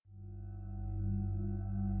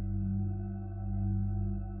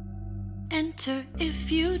Enter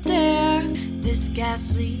if you dare this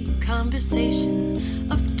ghastly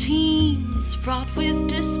conversation of teens fraught with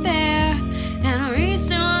despair and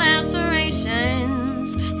recent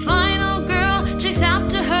lacerations. Final girl, chase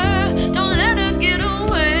after her, don't let her get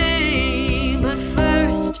away. But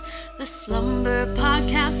first, the Slumber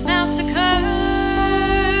Podcast Massacre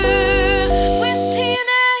with TNA.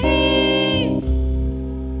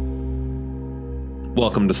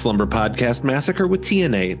 Welcome to Slumber Podcast Massacre with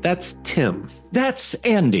TNA. That's Tim. That's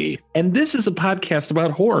Andy. And this is a podcast about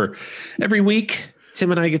horror. Every week, Tim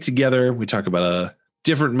and I get together. We talk about a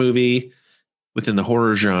different movie within the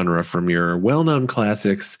horror genre, from your well-known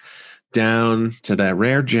classics down to that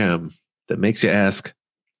rare gem that makes you ask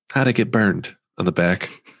how to get burned on the back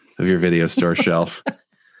of your video store shelf.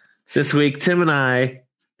 This week, Tim and I,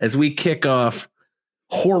 as we kick off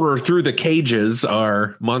Horror Through the Cages,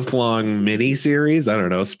 our month-long mini-series, I don't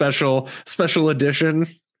know, special edition.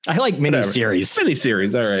 I like mini-series.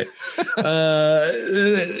 Mini-series, all right.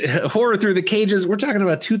 Horror Through the Cages, we're talking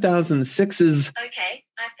about 2006's... Okay,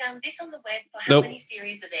 I found this on the web for how many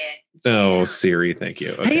series are there. Oh, Siri, thank you.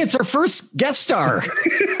 Okay. Hey, it's our first guest star.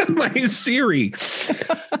 My Siri.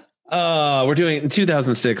 We're doing, in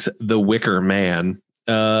 2006, The Wicker Man.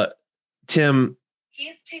 Tim...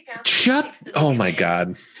 Here's 2006. Oh my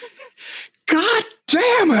God. God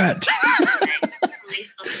damn it.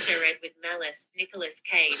 Police officer read with malice, Nicolas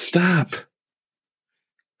Cage. Stop.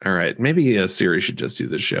 All right. Maybe Siri should just do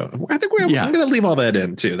the show. I think I'm going to leave all that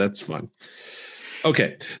in too. That's fun.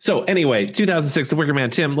 Okay. So anyway, 2006, The Wicker Man.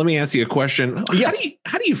 Tim, let me ask you a question. Yeah.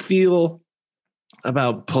 How do you feel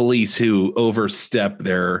about police who overstep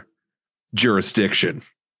their jurisdiction?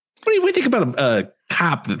 What do you think about a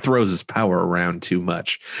cop that throws his power around too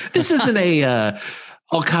much? This isn't a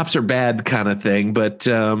all cops are bad kind of thing, but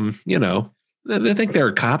you know, I think there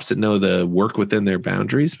are cops that know the work within their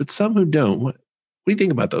boundaries, but some who don't. What do you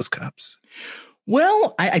think about those cops?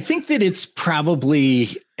 Well, I think that it's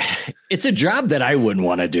a job that I wouldn't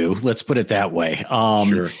want to do. Let's put it that way.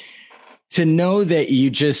 Sure. To know that you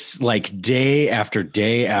just, like, day after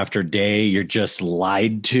day after day, you're just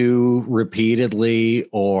lied to repeatedly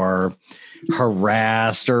or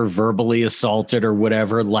harassed or verbally assaulted or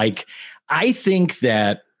whatever. Like, I think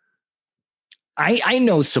that I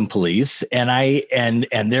know some police and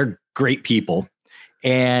they're great people.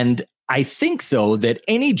 And I think, though, that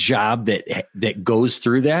any job that goes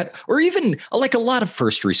through that, or even like a lot of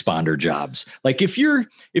first responder jobs, like if you're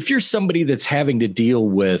somebody that's having to deal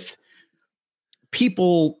with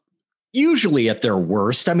people usually at their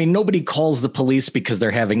worst. I mean, nobody calls the police because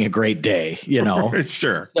they're having a great day, you know?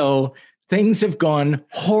 Sure. So things have gone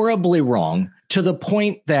horribly wrong to the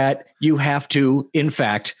point that you have to, in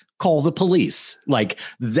fact, call the police. Like,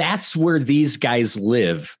 that's where these guys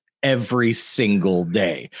live every single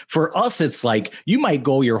day. For us, it's like you might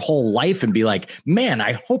go your whole life and be like, man,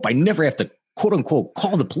 I hope I never have to, quote unquote,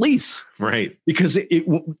 call the police. Right. Because it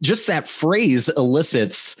just that phrase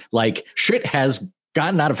elicits like shit has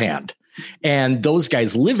gotten out of hand. And those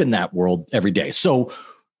guys live in that world every day. So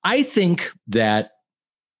I think that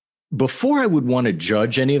before I would want to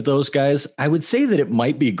judge any of those guys, I would say that it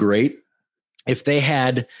might be great if they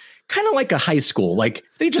had kind of like a high school, like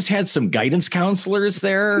they just had some guidance counselors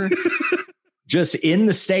there, just in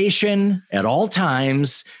the station at all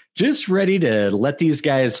times, just ready to let these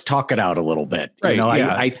guys talk it out a little bit. Right, you know,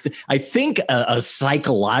 yeah. I think a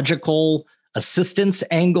psychological assistance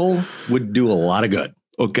angle would do a lot of good.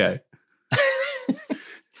 Okay.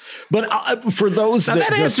 But for those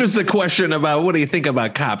that answers the question about what do you think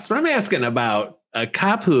about cops, but I'm asking about a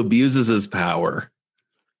cop who abuses his power.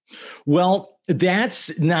 Well,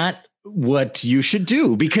 that's not what you should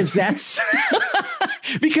do, because that's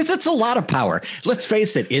because it's a lot of power. Let's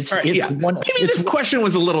face it. It's this question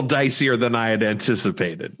was a little dicier than I had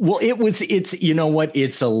anticipated. Well, it's you know what?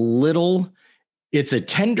 It's a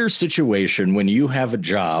tender situation when you have a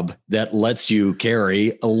job that lets you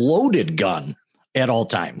carry a loaded gun at all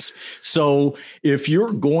times. So if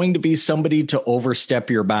you're going to be somebody to overstep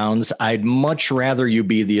your bounds, I'd much rather you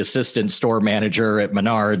be the assistant store manager at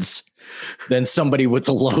Menards than somebody with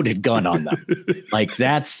a loaded gun on them. Like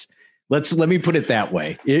let me put it that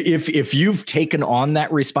way. If you've taken on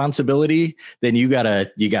that responsibility, then you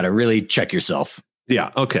gotta really check yourself.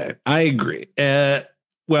 Yeah. Okay. I agree.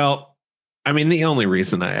 Well, I mean, the only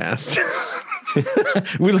reason I asked,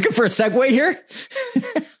 we looking for a segue here?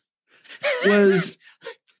 was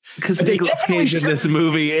because Nicolas Cage in this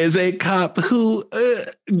movie is a cop who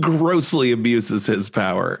grossly abuses his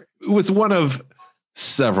power. It was one of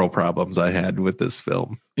several problems I had with this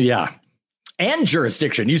film. Yeah. And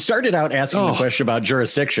jurisdiction. You started out asking the question about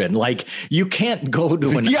jurisdiction. Like, you can't go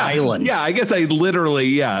to an island. Yeah, I guess I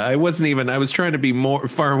was trying to be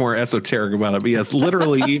far more esoteric about it. But yes,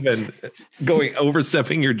 literally even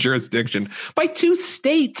overstepping your jurisdiction by 2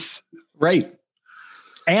 states. Right.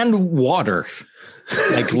 And water.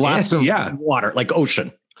 Like lots of water, like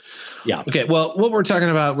ocean. Yeah. Okay. Well, what we're talking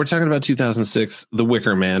about 2006, The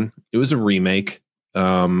Wicker Man. It was a remake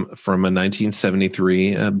from a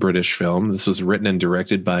 1973 British film. This was written and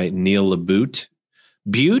directed by Neil LaBute.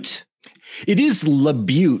 Butte? It is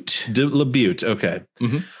LaBute. LaBute. Okay.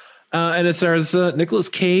 Mm-hmm. And it stars Nicolas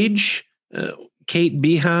Cage, Kate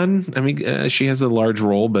Behan. I mean, she has a large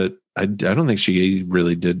role, but I don't think she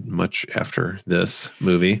really did much after this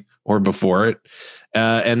movie or before it.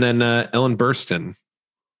 And then Ellen Burstyn.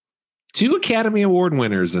 2 Academy Award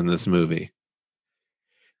winners in this movie.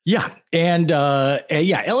 Yeah. And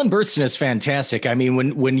Ellen Burstyn is fantastic. I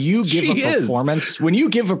mean, when you give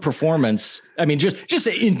a performance, I mean, just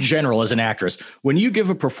in general as an actress, when you give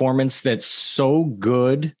a performance that's so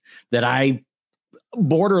good that I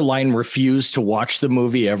borderline refuse to watch the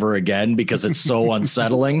movie ever again because it's so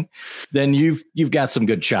unsettling, then you've got some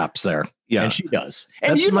good chops there. Yeah, and she does.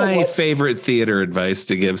 And that's my favorite theater advice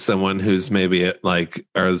to give someone who's maybe I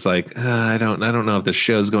don't know if the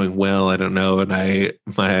show's going well. I don't know. And I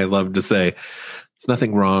love to say, there's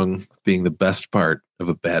nothing wrong with being the best part of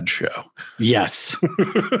a bad show. Yes.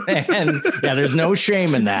 And there's no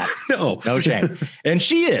shame in that. No shame. And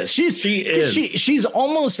she is. She's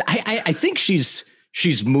almost, I think she's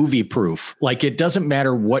movie proof. Like, it doesn't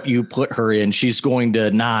matter what you put her in. She's going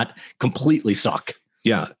to not completely suck.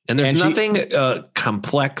 Yeah. And there's nothing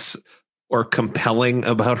complex or compelling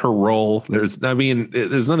about her role. There's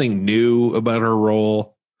nothing new about her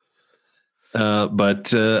role.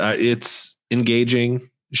 But it's engaging.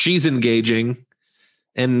 She's engaging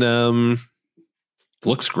and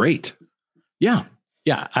looks great. Yeah.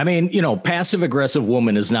 Yeah. I mean, passive aggressive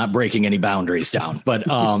woman is not breaking any boundaries down, but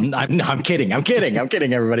I'm kidding. I'm kidding,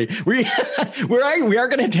 everybody. We are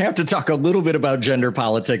going to have to talk a little bit about gender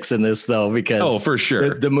politics in this, though, because for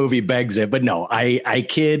sure the movie begs it. But no, I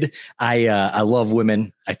kid. I love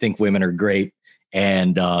women. I think women are great,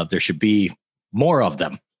 and there should be more of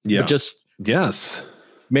them. Yeah. But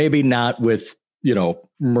maybe not with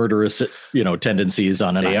murderous, tendencies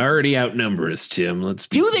on an. They already outnumber us, Tim.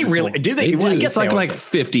 Do they really? Do they? Well, I guess like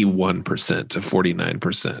 51% to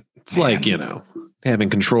 49%. It's like, having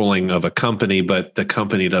controlling of a company, but the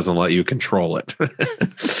company doesn't let you control it.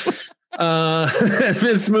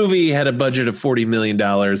 This movie had a budget of $40 million,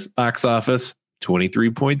 box office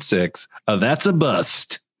 23.6. That's a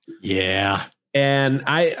bust. Yeah. And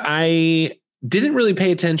I didn't really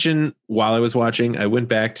pay attention while I was watching. I went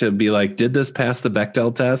back to be like, did this pass the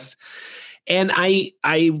Bechdel test? And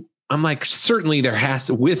I'm like, certainly there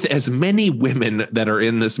has, with as many women that are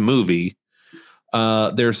in this movie,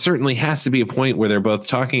 there certainly has to be a point where they're both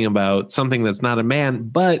talking about something that's not a man.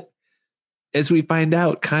 But as we find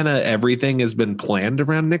out, kind of everything has been planned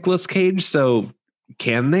around Nicolas Cage. So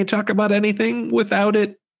can they talk about anything without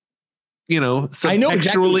it,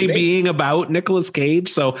 subtextually being about Nicolas Cage?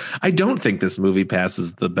 So I don't think this movie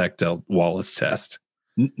passes the Bechdel-Wallace test.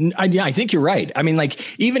 I think you're right. I mean, like,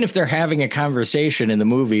 even if they're having a conversation in the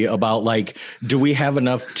movie about, like, do we have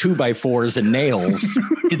enough 2x4s and nails?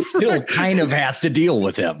 It still kind of has to deal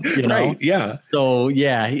with him, Right, yeah. So,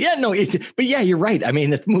 but you're right. I mean,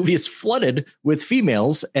 the movie is flooded with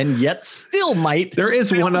females, and yet still might. There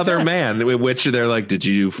is one other man in which they're like, did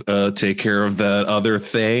you take care of that other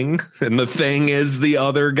thing? And the thing is the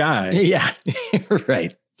other guy. Yeah,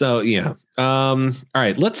 right. So, yeah. All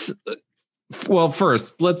right,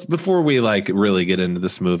 before we really get into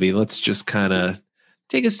this movie, let's just kind of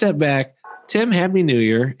take a step back. Tim, Happy New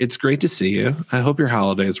Year. It's great to see you. I hope your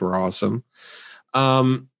holidays were awesome.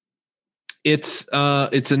 It's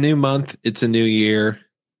a new month. It's a new year.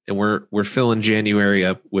 And we're filling January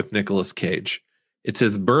up with Nicolas Cage. It's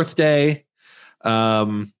his birthday.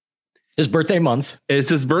 His birthday month. It's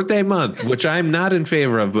his birthday month, which I'm not in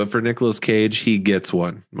favor of, but for Nicolas Cage, he gets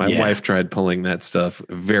one. My wife tried pulling that stuff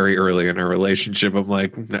very early in her relationship. I'm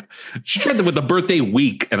like, no. She tried that with the birthday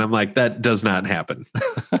week, and I'm like, that does not happen.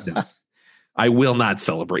 No. I will not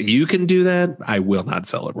celebrate. You can do that. I will not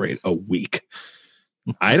celebrate a week.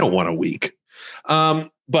 I don't want a week.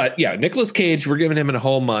 But yeah, Nicolas Cage, we're giving him a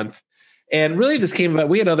whole month. And really this came about,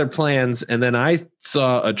 we had other plans, and then I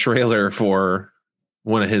saw a trailer for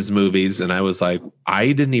one of his movies, and I was like, I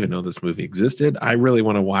didn't even know this movie existed. I really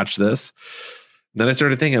want to watch this. Then I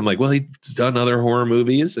started thinking, I'm like, well, he's done other horror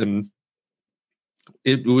movies, and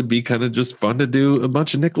it would be kind of just fun to do a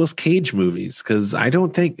bunch of Nicolas Cage movies, because I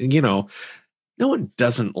don't think, no one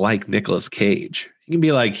doesn't like Nicolas Cage. You can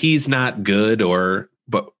be like, he's not good,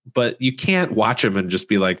 but you can't watch him and just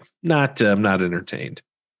be like, I'm not entertained.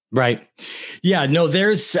 Right. Yeah, no,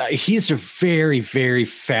 he's a very, very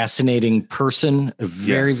fascinating person, a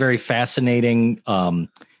very, very fascinating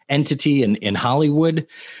entity in Hollywood.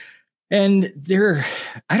 And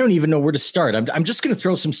I don't even know where to start. I'm just going to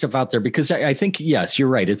throw some stuff out there because I think, yes, you're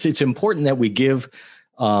right. It's important that we give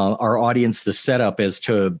our audience the setup as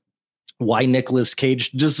to why Nicolas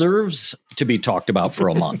Cage deserves to be talked about for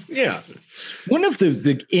a month. Yeah. One of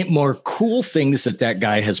the more cool things that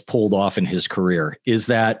guy has pulled off in his career is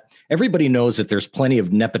that everybody knows that there's plenty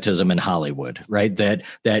of nepotism in Hollywood, right?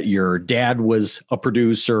 That your dad was a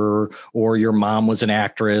producer or your mom was an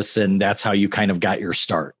actress, and that's how you kind of got your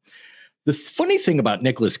start. The funny thing about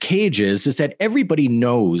Nicolas Cage is that everybody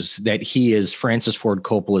knows that he is Francis Ford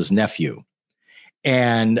Coppola's nephew.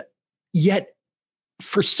 And yet,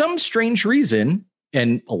 for some strange reason,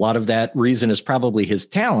 and a lot of that reason is probably his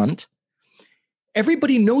talent,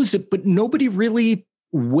 everybody knows it, but nobody really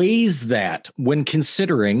weighs that when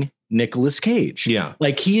considering Nicolas Cage. Yeah.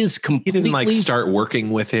 Like he didn't like start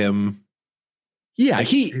working with him. Yeah,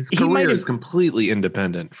 his career is completely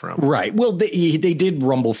independent from. Right. Well, they did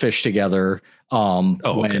Rumblefish together. But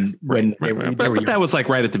that was like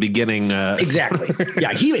right at the beginning. Exactly.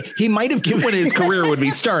 Yeah, he might have given when his career would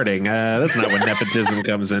be starting. That's not when nepotism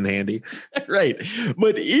comes in handy. Right.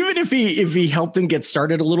 But even if he helped him get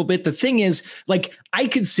started a little bit, the thing is, like, I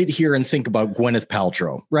could sit here and think about Gwyneth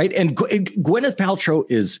Paltrow, right? And Gwyneth Paltrow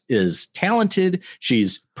is talented.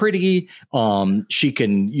 She's pretty. She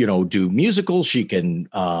can, do musicals. She can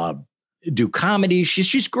do comedy.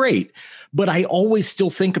 She's great. But I always still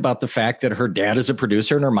think about the fact that her dad is a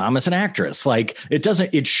producer and her mom is an actress. Like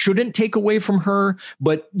it shouldn't take away from her,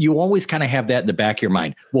 but you always kind of have that in the back of your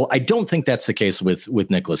mind. Well, I don't think that's the case with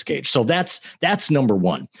Nicolas Cage. So that's number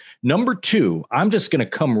one. Number two, I'm just going to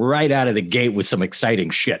come right out of the gate with some exciting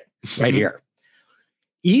shit right here.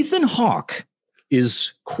 Ethan Hawke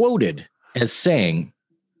is quoted as saying,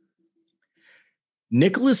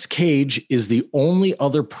 Nicolas Cage is the only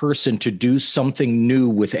other person to do something new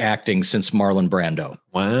with acting since Marlon Brando.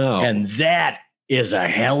 Wow. And that is a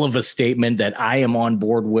hell of a statement that I am on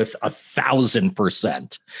board with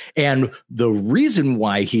 1,000%. And the reason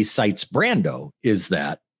why he cites Brando is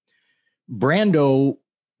that Brando,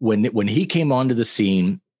 when he came onto the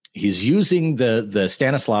scene, he's using the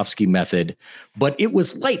Stanislavski method, but it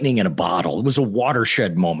was lightning in a bottle. It was a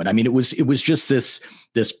watershed moment. I mean, it was just this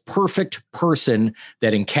perfect person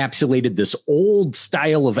that encapsulated this old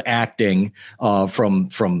style of acting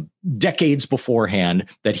from decades beforehand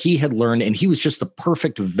that he had learned, and he was just the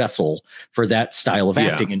perfect vessel for that style of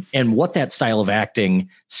acting. And what that style of acting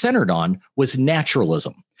centered on was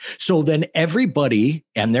naturalism. So then everybody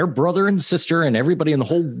and their brother and sister and everybody in the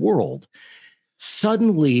whole world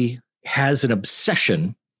suddenly has an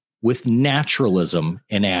obsession with naturalism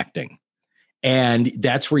in acting. And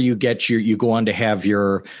that's where you get you go on to have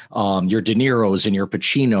your De Niro's and your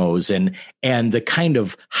Pacinos and the kind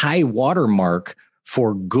of high watermark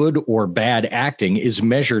for good or bad acting is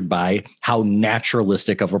measured by how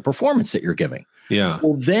naturalistic of a performance that you're giving. Yeah.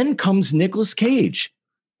 Well, then comes Nicolas Cage,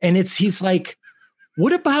 and he's like,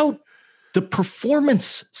 what about the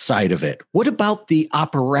performance side of it? What about the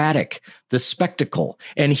operatic, the spectacle?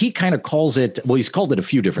 And he kind of calls it, well, he's called it a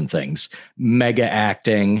few different things. Mega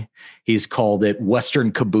acting. He's called it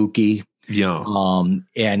Western kabuki. Yeah.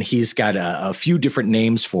 And he's got a few different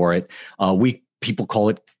names for it. People call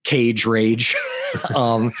it cage rage.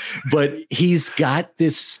 But he's got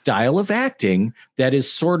this style of acting that is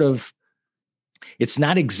sort of, it's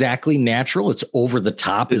not exactly natural. It's over the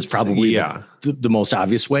top is probably the most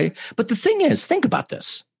obvious way. But the thing is, think about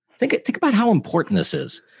this. Think about how important this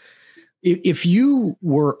is. If you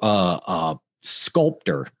were a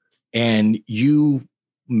sculptor and you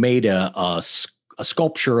made a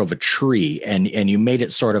sculpture of a tree and you made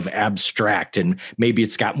it sort of abstract, and maybe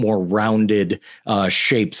it's got more rounded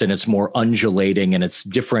shapes and it's more undulating and it's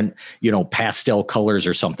different, pastel colors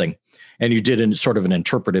or something, and you did in sort of an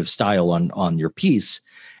interpretive style on your piece.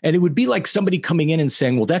 And it would be like somebody coming in and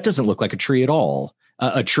saying, well, that doesn't look like a tree at all.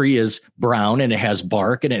 A tree is brown and it has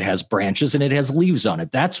bark and it has branches and it has leaves on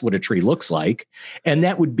it. That's what a tree looks like. And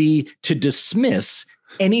that would be to dismiss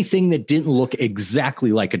anything that didn't look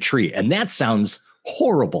exactly like a tree. And that sounds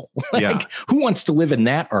horrible. Who wants to live in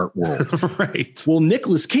that art world? Right. Well,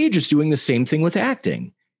 Nicolas Cage is doing the same thing with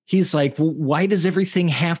acting. He's like, well, why does everything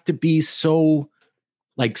have to be so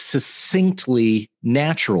like succinctly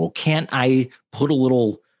natural? Can't I put a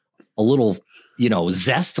little,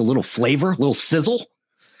 zest, a little flavor, a little sizzle?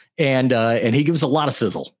 And he gives a lot of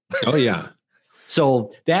sizzle. Oh yeah.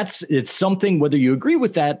 So it's something, whether you agree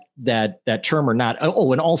with that term or not.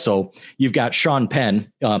 Oh, and also you've got Sean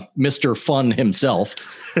Penn, Mr. Fun himself,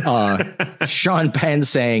 Sean Penn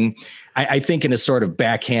saying, I think in a sort of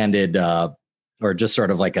backhanded, or just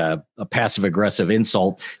sort of like a passive aggressive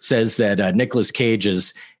insult, says that Nicolas Cage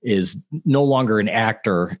is no longer an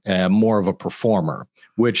actor, more of a performer,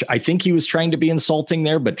 which I think he was trying to be insulting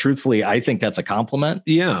there. But truthfully, I think that's a compliment.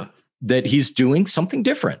 Yeah. That he's doing something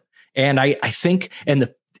different. And I think, and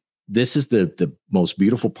this is the most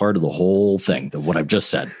beautiful part of the whole thing, what I've just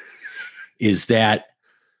said, is that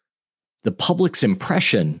the public's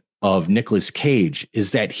impression of Nicolas Cage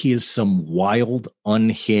is that he is some wild,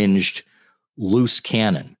 unhinged, loose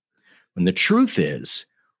cannon. When the truth is,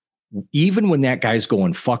 even when that guy's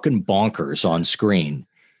going fucking bonkers on screen,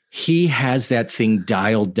 he has that thing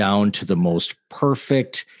dialed down to the most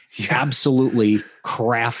perfect, absolutely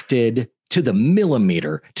crafted to the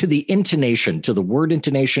millimeter, to the intonation, to the word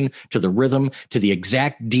intonation, to the rhythm, to the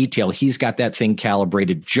exact detail. He's got that thing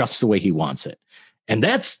calibrated just the way he wants it. And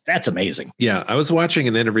that's amazing. Yeah. I was watching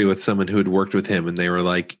an interview with someone who had worked with him, and they were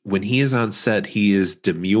like, when he is on set, he is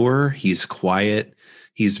demure, he's quiet,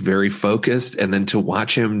 he's very focused. And then to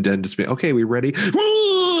watch him then just be, okay, we ready? And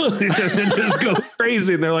then just go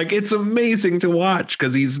crazy. And they're like, it's amazing to watch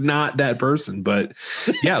because he's not that person. But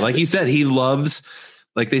yeah, like you said, he loves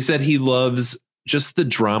just the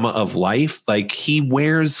drama of life. Like, he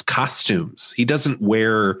wears costumes. He doesn't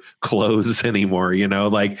wear clothes anymore.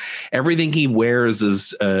 Like everything he wears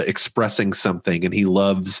is expressing something, and he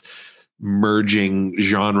loves merging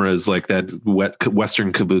genres like that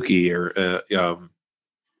Western kabuki or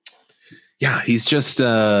he's just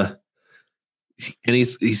and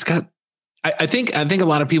he's got, I think a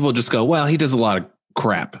lot of people just go, well, he does a lot of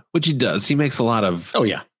crap, which he does. He makes a lot of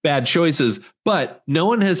bad choices, but no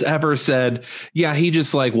one has ever said, yeah, he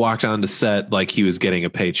just like walked onto set like he was getting a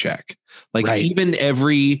paycheck. Like even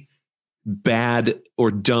every bad or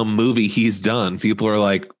dumb movie he's done, people are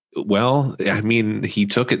like, well, I mean, he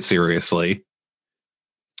took it seriously.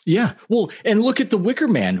 Yeah. Well, and look at the Wicker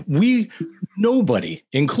Man. Nobody,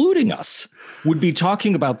 including us, would be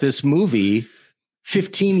talking about this movie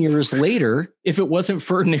 15 years later if it wasn't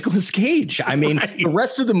for Nicolas Cage. I mean, the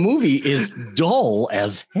rest of the movie is dull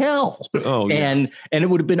as hell. Oh, yeah. And it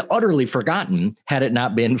would have been utterly forgotten had it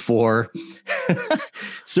not been for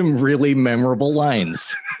some really memorable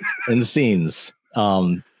lines and scenes.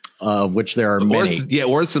 Of which there are many.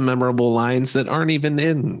 Or some memorable lines that aren't even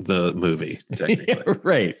in the movie.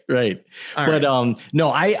 Right. But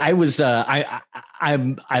no, I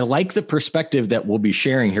like the perspective that we'll be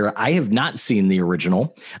sharing here. I have not seen the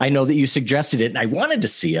original. I know that you suggested it, and I wanted to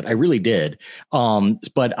see it. I really did.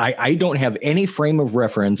 But I don't have any frame of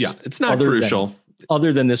reference. Yeah, it's not crucial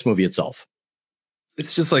other than this movie itself.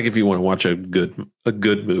 It's just like if you want to watch a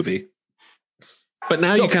good movie. But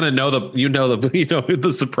now you kind of know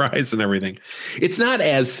the surprise and everything. It's not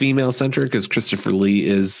as female centric as Christopher Lee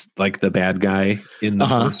is like the bad guy in the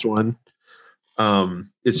first one.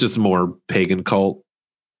 It's just more pagan cult.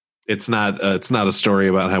 It's not a story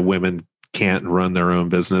about how women can't run their own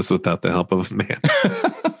business without the help of a man.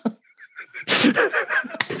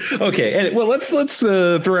 Okay, well let's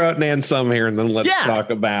throw out Nan Sum here, and then let's talk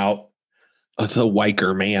about the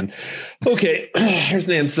Wicker Man. Okay, here's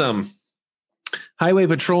Nan Sum. Highway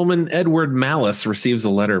Patrolman Edward Malice receives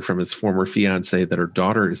a letter from his former fiancée that her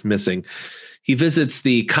daughter is missing. He visits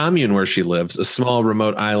the commune where she lives, a small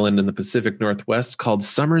remote island in the Pacific Northwest called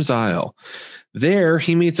Summer's Isle. There,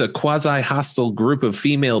 he meets a quasi-hostile group of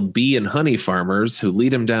female bee and honey farmers who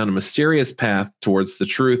lead him down a mysterious path towards the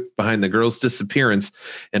truth behind the girl's disappearance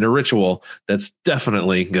and a ritual that's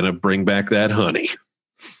definitely going to bring back that honey.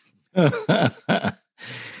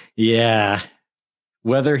 Yeah.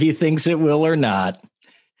 Whether he thinks it will or not,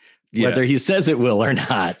 whether he says it will or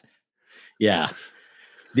not. Yeah.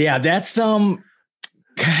 That's,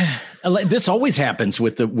 this always happens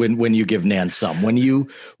with when you give Nan Sum, when you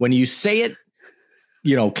say it,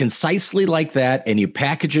 concisely like that, and you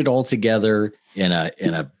package it all together in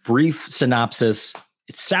a brief synopsis,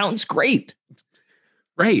 it sounds great.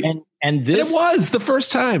 Right. And this, it was the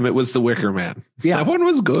first time it was the Wicker Man. Yeah. That one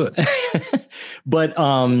was good. But,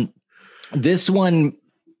 this one,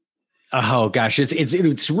 oh gosh,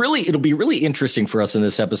 it'll be really interesting for us in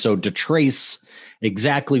this episode to trace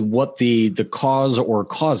exactly what the cause or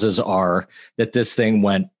causes are that this thing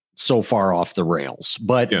went so far off the rails.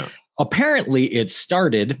 But apparently it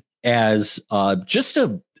started as just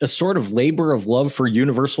a sort of labor of love for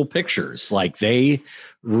Universal Pictures. Like, they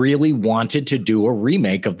really wanted to do a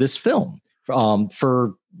remake of this film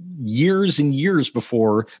for years and years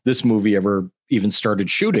before this movie ever even started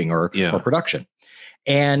shooting or production.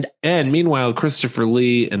 And meanwhile, Christopher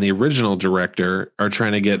Lee and the original director are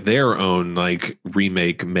trying to get their own like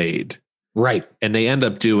remake made. right. And they end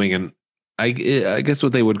up doing I guess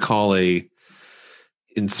what they would call a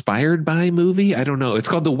inspired by movie. I don't know. It's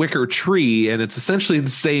called The Wicker Tree, and it's essentially the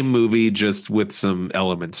same movie, just with some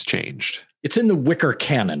elements changed. It's in the Wicker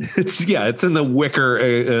canon. It's in the Wicker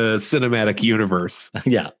cinematic universe.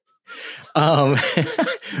 Yeah.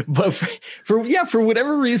 But for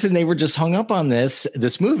whatever reason, they were just hung up on this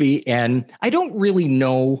movie. And I don't really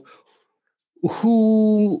know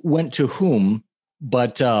who went to whom,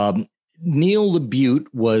 but Neil LaBute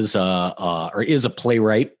was or is a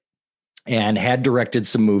playwright and had directed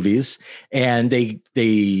some movies, and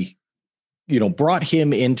they brought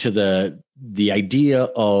him into the idea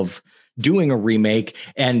of doing a remake,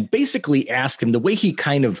 and basically asked him, the way he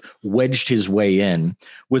kind of wedged his way in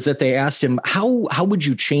was that they asked him, how would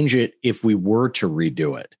you change it if we were to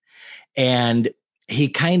redo it? And he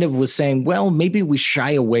kind of was saying, well, maybe we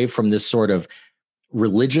shy away from this sort of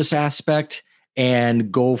religious aspect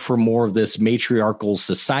and go for more of this matriarchal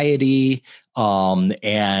society,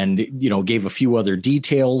 and gave a few other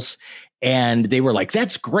details. And they were like,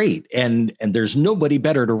 that's great. And there's nobody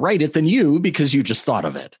better to write it than you, because you just thought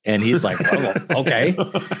of it. And he's like, well, okay.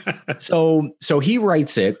 So he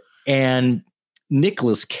writes it, and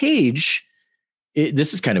Nicolas Cage,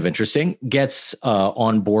 this is kind of interesting, gets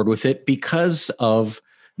on board with it because of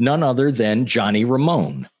none other than Johnny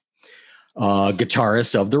Ramone,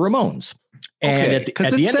 guitarist of the Ramones. And at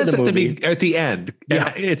the end of the movie,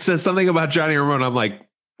 it says something about Johnny Ramone. I'm like,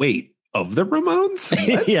 wait, of the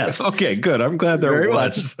Ramones? Yes. Okay, good. I'm glad there very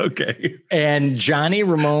was. much. Okay. And Johnny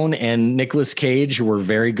Ramone and Nicolas Cage were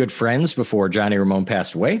very good friends before Johnny Ramone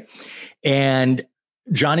passed away. And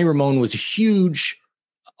Johnny Ramone was a huge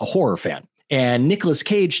horror fan. And Nicolas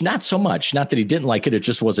Cage, not so much. Not that he didn't like it. It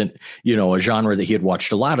just wasn't, a genre that he had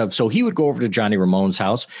watched a lot of. So he would go over to Johnny Ramone's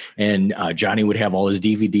house, and Johnny would have all his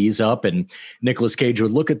DVDs up, and Nicolas Cage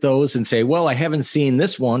would look at those and say, well, I haven't seen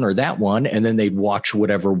this one or that one. And then they'd watch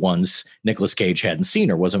whatever ones Nicolas Cage hadn't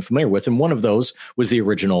seen or wasn't familiar with. And one of those was the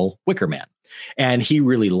original Wicker Man. And he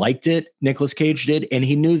really liked it, Nicolas Cage did. And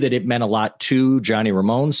he knew that it meant a lot to Johnny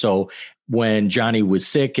Ramone. So when Johnny was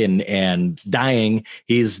sick and dying,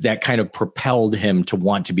 that kind of propelled him to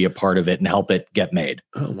want to be a part of it and help it get made.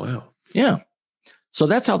 Oh, wow. Yeah. So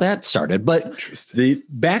that's how that started. But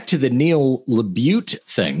back to the Neil LaBute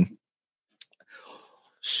thing.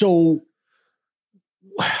 So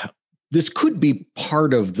this could be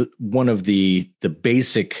part of one of the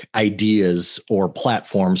basic ideas or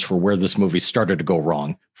platforms for where this movie started to go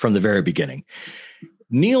wrong from the very beginning.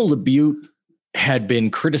 Neil LaBute had been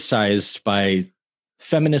criticized by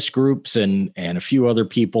feminist groups and a few other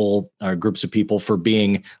people, groups of people, for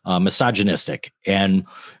being misogynistic. And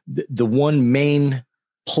the one main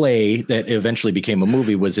play that eventually became a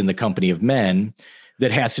movie was In the Company of Men,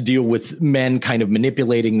 that has to deal with men kind of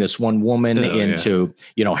manipulating this one woman into,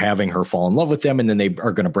 having her fall in love with them. And then they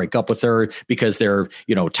are going to break up with her because they're,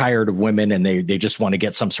 tired of women, and they just want to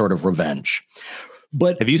get some sort of revenge.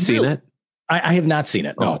 But have you seen it? I have not seen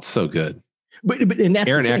it. No. Oh, it's so good. But and that's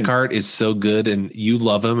Aaron Eckhart is so good, and you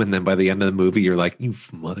love him. And then by the end of the movie, you're like, you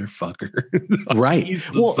motherfucker. Right. He's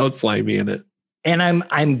so slimy in it. And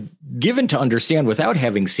I'm given to understand, without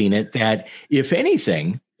having seen it, that if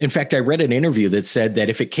anything, in fact, I read an interview that said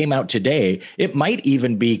that if it came out today, it might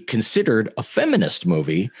even be considered a feminist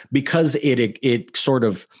movie, because it sort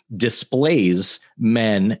of displays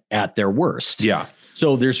men at their worst. Yeah.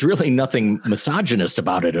 So there's really nothing misogynist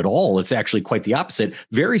about it at all. It's actually quite the opposite.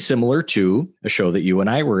 Very similar to a show that you and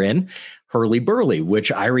I were in, Hurly Burly,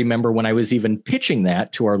 which I remember when I was even pitching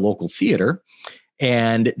that to our local theater,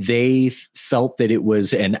 and they felt that it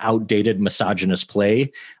was an outdated misogynist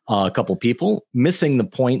play. A couple people missing the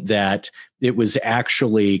point that it was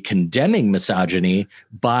actually condemning misogyny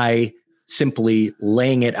by simply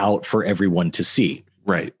laying it out for everyone to see.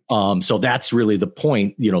 Right. So that's really the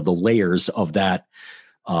point, the layers of that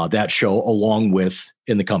show, along with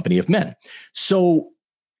In the Company of Men. So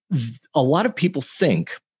a lot of people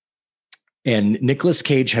think, and Nicolas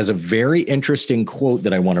Cage has a very interesting quote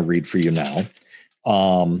that I want to read for you now.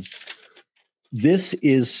 This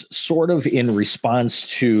is sort of in response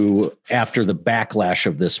to, after the backlash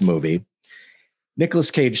of this movie, Nicolas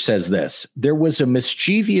Cage says this: there was a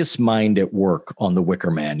mischievous mind at work on The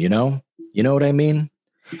Wicker Man, you know what I mean?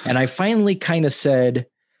 And I finally kind of said,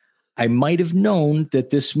 I might have known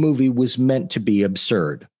that this movie was meant to be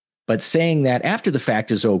absurd, but saying that after the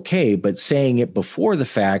fact is okay, but saying it before the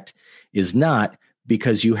fact is not,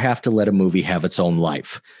 because you have to let a movie have its own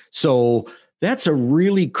life. So That's a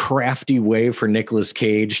really crafty way for Nicolas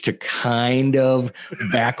Cage to kind of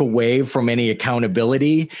back away from any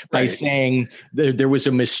accountability by saying there was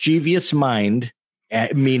a mischievous mind,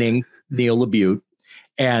 meaning Neil LaBute,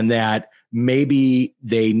 and that maybe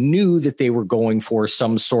they knew that they were going for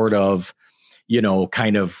some sort of,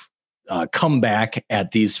 kind of comeback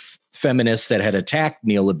at these feminists that had attacked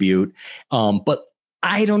Neil LaBute. But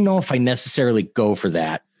I don't know if I necessarily go for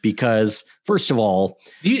that. Because first of all,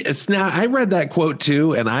 now I read that quote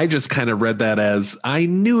too, and I just kind of read that as I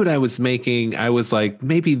knew what I was making. I was like,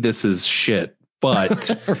 maybe this is shit, but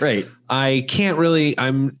right. I can't really.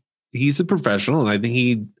 He's a professional, and I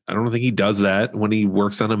don't think he does that when he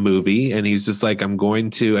works on a movie. And he's just like, I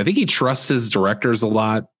think he trusts his directors a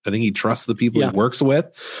lot. I think he trusts the people he works with.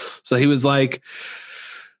 So he was like,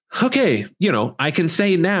 okay, I can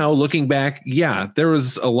say now, looking back, there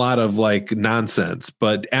was a lot of like nonsense,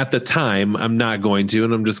 but at the time I'm not going to,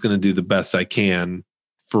 and I'm just going to do the best I can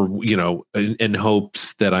for, in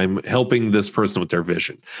hopes that I'm helping this person with their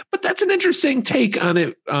vision. But that's an interesting take on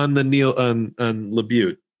it, on the on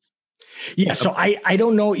LaBute. Yeah. So I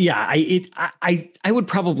don't know. Yeah. I would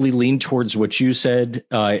probably lean towards what you said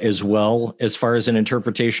as well, as far as an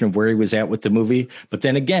interpretation of where he was at with the movie. But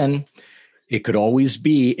then again, it could always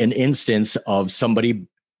be an instance of somebody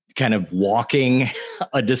kind of walking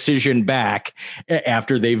a decision back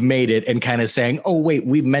after they've made it and kind of saying, oh, wait,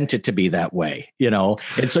 we meant it to be that way,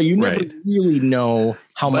 And so you never really know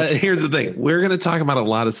how much. Here's the thing. We're going to talk about a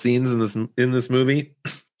lot of scenes in this movie.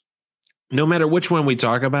 No matter which one we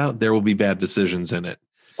talk about, there will be bad decisions in it.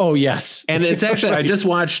 Oh, yes. And it's actually, we just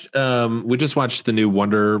watched the new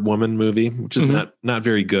Wonder Woman movie, which is not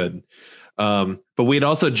very good. But we'd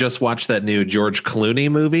also just watched that new George Clooney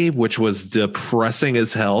movie, which was depressing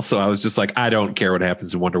as hell. So I was just like, I don't care what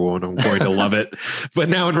happens in Wonder Woman. I'm going to love it. But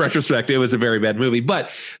now in retrospect, it was a very bad movie.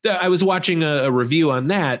 But I was watching a review on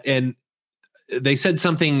that, and they said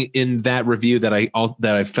something in that review that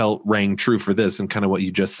I felt rang true for this, and kind of what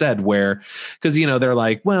you just said, where, because, they're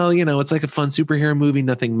like, well, it's like a fun superhero movie.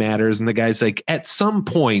 Nothing matters. And the guy's like, at some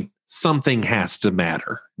point, something has to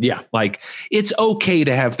matter. Yeah. Like, it's okay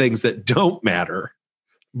to have things that don't matter,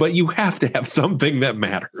 but you have to have something that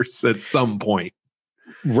matters at some point.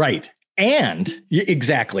 Right. And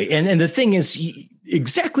exactly. And the thing is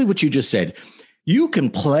exactly what you just said. You can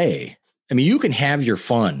play. I mean, you can have your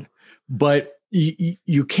fun, but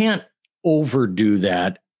you can't overdo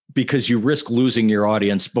that, because you risk losing your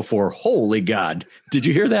audience before. Holy God. Did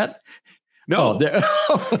you hear that? No,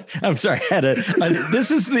 I'm sorry. This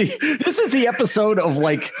is the episode of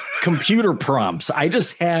like computer prompts. I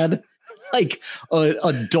just had like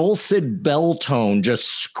a dulcet bell tone just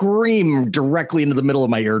scream directly into the middle of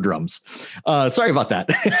my eardrums. Sorry about that.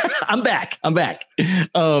 I'm back.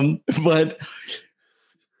 But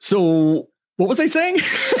so what was I saying?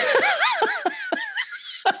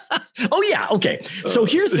 Oh, yeah. Okay. So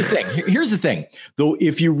here's the thing. Though,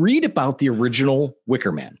 if you read about the original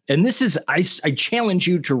Wicker Man, and this is, I challenge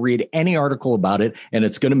you to read any article about it, and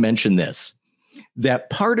it's going to mention this, that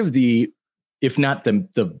part of the, if not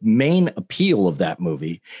the main appeal of that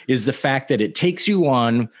movie, is the fact that it takes you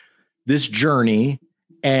on this journey,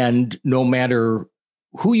 and no matter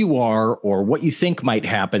who you are or what you think might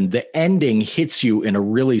happen, the ending hits you in a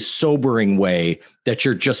really sobering way that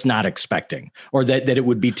you're just not expecting, or that it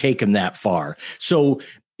would be taken that far. So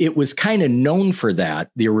it was kind of known for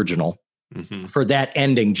that, the original, for that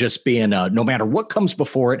ending just being no matter what comes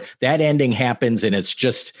before it, that ending happens, and it's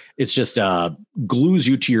just glues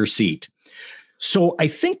you to your seat. So I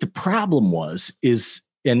think the problem is,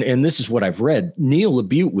 and this is what I've read, Neil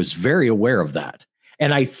LaBute was very aware of that.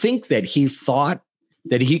 And I think that he thought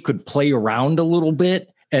that he could play around a little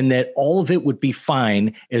bit, and that all of it would be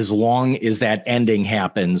fine as long as that ending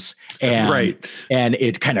happens. And, and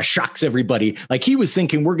it kind of shocks everybody. Like, he was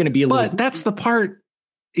thinking we're going to be But that's the part,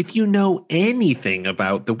 if you know anything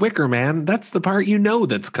about the Wicker Man, that's the part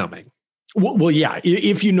that's coming. Well, yeah.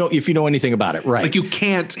 If you know anything about it, right? Like, you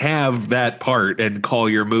can't have that part and call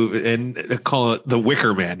your movie and call it the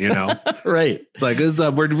Wicker Man. Right? It's like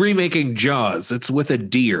we're remaking Jaws. It's with a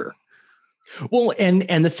deer. Well,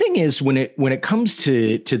 and the thing is, when it comes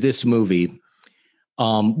to this movie,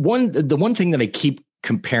 the one thing that I keep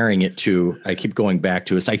comparing it to, I keep going back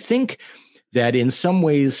to, is I think that in some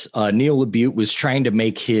ways Neil LaBute was trying to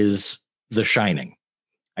make his The Shining.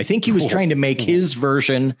 I think he was trying to make his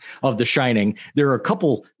version of The Shining. There are a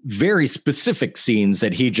couple very specific scenes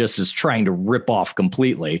that he just is trying to rip off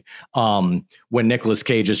completely. When Nicolas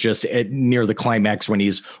Cage is just near the climax, when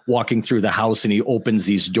he's walking through the house and he opens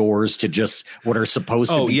these doors to just what are supposed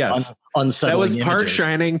to be unsettling. That was part images.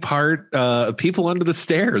 Shining, part People Under the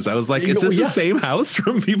Stairs. I was like, is this the same house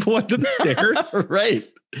from People Under the Stairs? Right.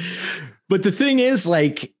 But the thing is,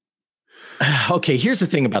 like, okay, here's the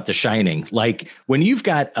thing about The Shining. Like, when you've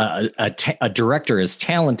got a director as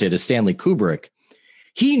talented as Stanley Kubrick,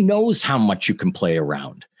 he knows how much you can play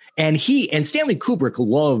around. And Stanley Kubrick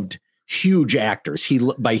loved huge actors.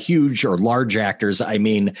 By huge or large actors, I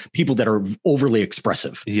mean people that are overly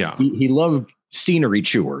expressive. Yeah. He loved scenery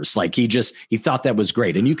chewers. Like he thought that was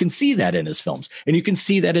great. And you can see that in his films. And you can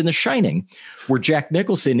see that in The Shining, where Jack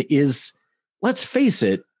Nicholson is, let's face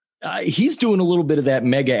it, he's doing a little bit of that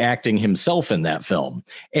mega acting himself in that film.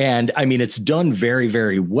 And I mean, it's done very,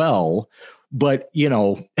 very well. But, you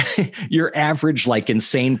know, your average, like,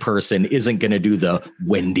 insane person isn't going to do the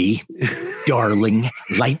Wendy, darling,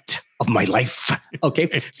 light of my life.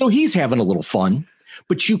 Okay. So he's having a little fun,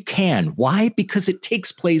 but you can. Why? Because it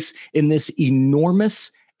takes place in this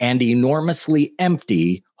enormous and enormously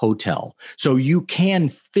empty hotel. So you can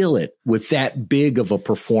fill it with that big of a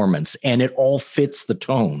performance and it all fits the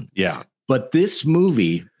tone. Yeah. But this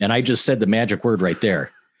movie, and I just said the magic word right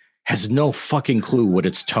there, has no fucking clue what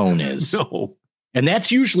its tone is. No. And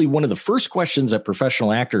that's usually one of the first questions that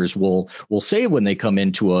professional actors will say when they come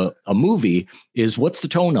into a movie is, what's the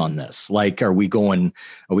tone on this? Like, are we going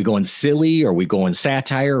silly? Are we going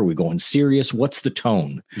satire? Are we going serious? What's the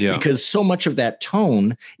tone? Yeah. Because so much of that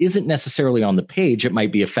tone isn't necessarily on the page. It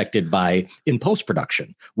might be affected by in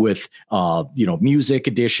post-production with, music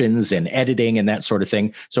additions and editing and that sort of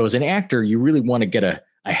thing. So as an actor, you really want to get a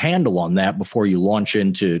handle on that before you launch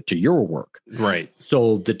into your work. Right.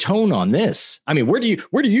 So the tone on this, I mean, where do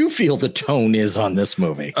you feel the tone is on this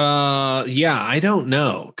movie? Yeah, I don't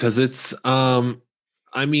know. Cause it's, I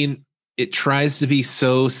mean, it tries to be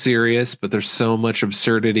so serious, but there's so much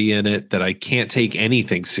absurdity in it that I can't take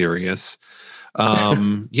anything serious.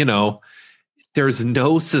 There's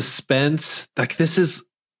no suspense. Like, this is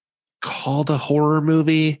called a horror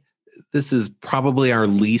movie. This is probably our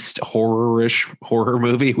least horror-ish horror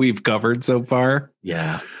movie we've covered so far.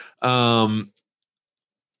 Yeah.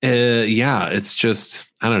 It's just,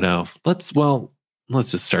 I don't know. Let's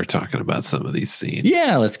just start talking about some of these scenes.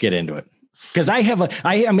 Yeah, let's get into it. Because I'm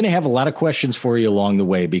going to have a lot of questions for you along the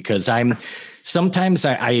way, because sometimes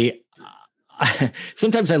I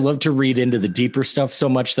love to read into the deeper stuff so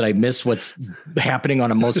much that I miss what's happening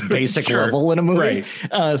on a most basic level in a movie.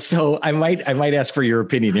 Right. So I might ask for your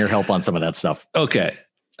opinion, your help on some of that stuff. Okay.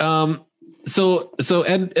 So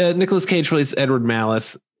Nicolas Cage plays Edward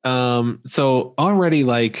Malice. So already,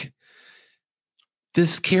 like,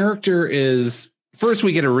 this character is, first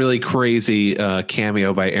we get a really crazy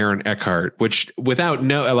cameo by Aaron Eckhart, which when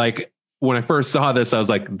I first saw this, I was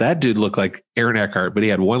like, that dude looked like Aaron Eckhart, but he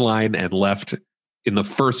had one line and left in the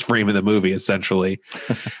first frame of the movie, essentially.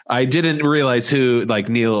 I didn't realize who, like,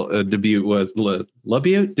 Neil Dubutte was.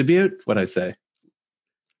 Dubutte? What'd I say?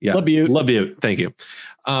 Yeah. LaBute. Thank you.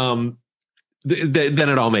 Then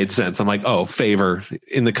it all made sense. I'm like, oh, Favor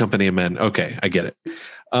in the Company of Men. Okay, I get it.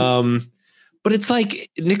 But it's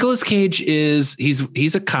like Nicolas Cage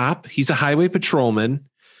he's a cop. He's a highway patrolman.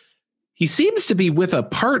 He seems to be with a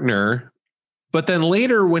partner, but then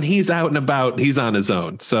later when he's out and about, he's on his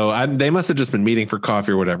own. So they must have just been meeting for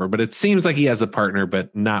coffee or whatever, but it seems like he has a partner,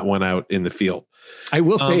 but not one out in the field. I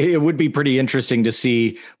will say it would be pretty interesting to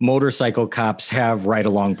see motorcycle cops have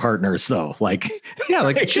ride-along partners, though. Like, yeah,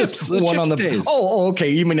 like chips, one on the days. Oh, okay.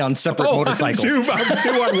 You mean on separate motorcycles? I'm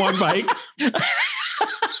two on one bike.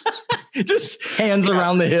 Just hands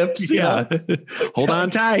around the hips. Yeah. Hold on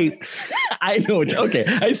tight. I know. Okay.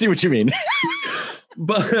 I see what you mean.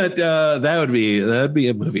 But that'd be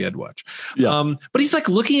a movie I'd watch. Yeah. But he's like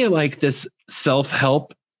looking at like this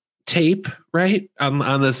self-help tape, right?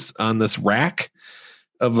 On this rack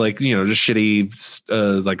of, like, just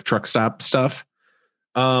shitty like truck stop stuff.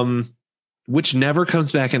 Which never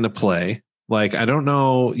comes back into play. Like, I don't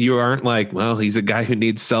know, you aren't like, well, he's a guy who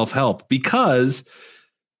needs self-help, because,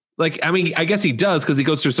 like, I mean, I guess he does, because he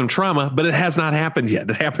goes through some trauma, but it has not happened yet.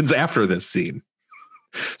 It happens after this scene.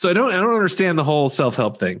 So I don't understand the whole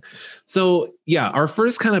self-help thing. So yeah, our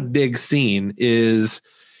first kind of big scene is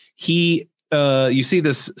you see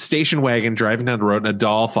this station wagon driving down the road and a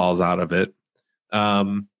doll falls out of it.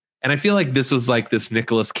 And I feel like this was like this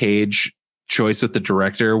Nicolas Cage choice with the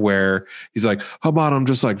director, where he's like, how about I'm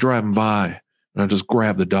just like driving by and I just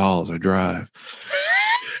grab the doll as I drive.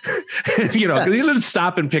 you know, because he doesn't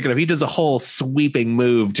stop and pick it up. He does a whole sweeping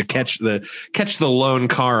move to catch the lone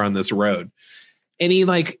car on this road. And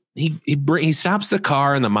he stops the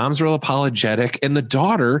car, and the mom's real apologetic, and the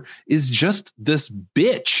daughter is just this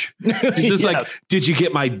bitch. She's just like, did you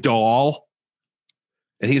get my doll?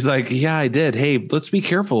 And he's like, yeah, I did. Hey, let's be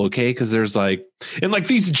careful, okay? Because there's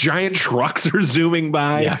these giant trucks are zooming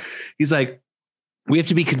by. Yeah. He's like, we have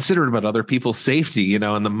to be considerate about other people's safety, you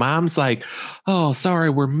know? And the mom's like, oh,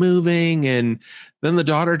 sorry, we're moving. And then the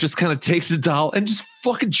daughter just kind of takes the doll and just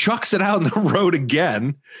fucking chucks it out in the road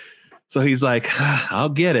again. So he's like, I'll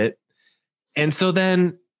get it. And so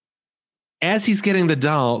then as he's getting the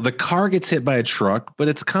doll, the car gets hit by a truck, but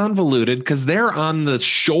it's convoluted because they're on the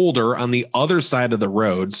shoulder on the other side of the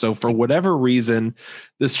road. So for whatever reason,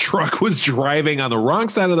 this truck was driving on the wrong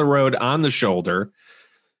side of the road on the shoulder,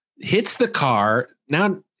 hits the car.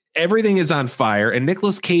 Now everything is on fire, and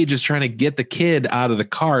Nicolas Cage is trying to get the kid out of the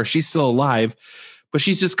car. She's still alive, but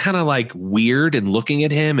she's just kind of like weird and looking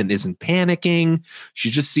at him and isn't panicking. She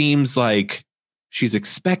just seems like she's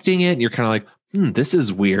expecting it. And you're kind of like, this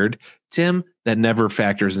is weird. Tim, that never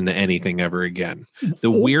factors into anything ever again.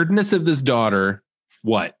 The weirdness of this daughter,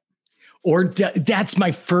 what? Or that's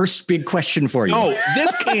my first big question for you. Oh,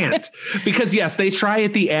 this can't. Because yes, they try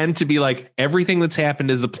at the end to be like, everything that's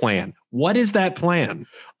happened is a plan. What is that plan?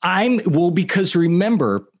 Because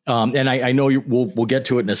remember, and I know we'll get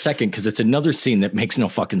to it in a second because it's another scene that makes no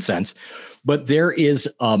fucking sense. But there is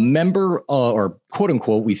a member or quote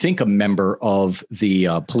unquote, we think a member of the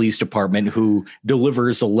police department who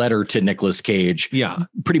delivers a letter to Nicolas Cage. Yeah,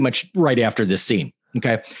 pretty much right after this scene.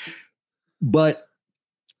 Okay. But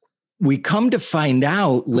we come to find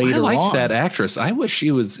out later on. I liked that actress. I wish she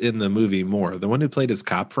was in the movie more. The one who played his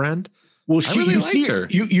cop friend. Well, you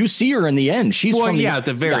see her in the end. She's at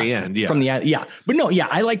the very end. Yeah, from the end. Yeah, but no, yeah,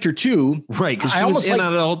 I liked her too. Right, because she was in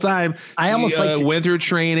on it the whole time. I almost went through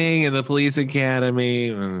training in the police academy,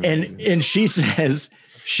 and she says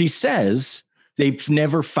they've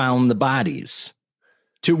never found the bodies.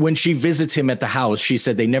 When she visits him at the house, she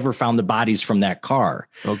said they never found the bodies from that car.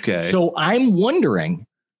 Okay, so I'm wondering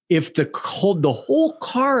if the whole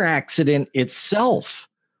car accident itself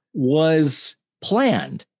was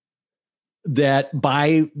planned. Those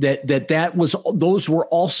were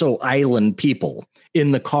also island people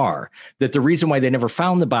in the car, that the reason why they never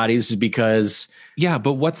found the bodies is because. Yeah.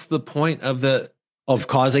 But what's the point of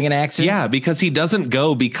causing an accident? Yeah. Because he doesn't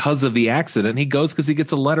go because of the accident. He goes because he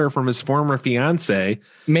gets a letter from his former fiance.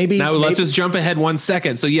 Let's just jump ahead 1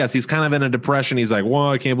 second. So yes, he's kind of in a depression. He's like,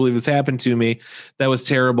 whoa, I can't believe this happened to me. That was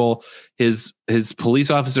terrible. His police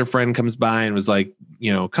officer friend comes by and was like,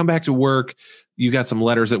 come back to work. You got some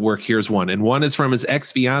letters at work. Here's one. And one is from his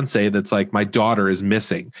ex-fiance that's like, my daughter is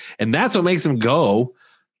missing. And that's what makes him go.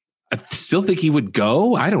 I still think he would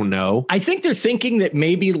go. I don't know. I think they're thinking that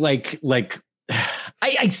maybe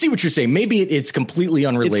I see what you're saying. Maybe it's completely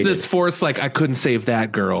unrelated. It's this force, I couldn't save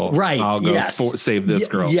that girl. Right. I'll go save this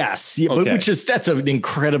girl. Yes. Yeah, okay. But that's an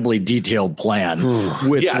incredibly detailed plan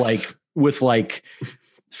with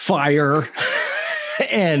fire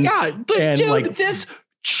and this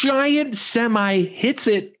giant semi hits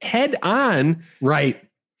it head on. Right.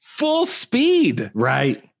 Full speed.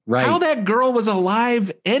 Right. How that girl was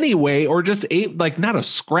alive anyway, or just not a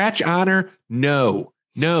scratch on her. No,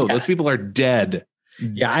 those people are dead.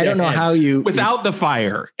 Yeah. I don't know how without the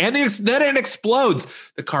fire, and then it explodes.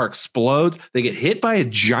 The car explodes. They get hit by a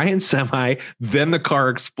giant semi. Then the car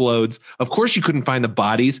explodes. Of course you couldn't find the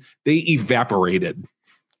bodies. They evaporated.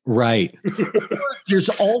 Right. There's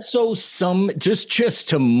also some, just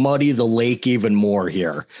to muddy the lake even more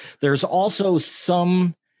here, there's also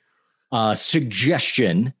some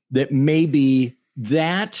suggestion that maybe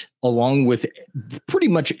that, along with pretty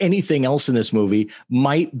much anything else in this movie,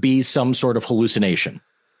 might be some sort of hallucination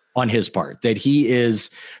on his part, that he is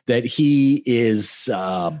I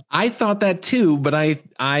thought that too, but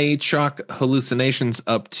I chalk hallucinations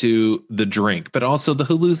up to the drink, but also the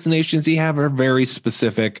hallucinations you have are very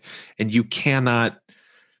specific, and you cannot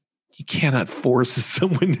force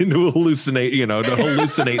someone to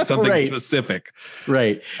hallucinate something specific.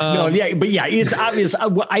 Right. It's obvious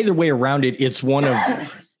either way around it. It's one of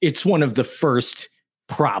the first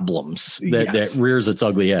problems that rears its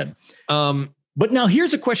ugly head. But now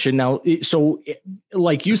here's a question. Now, so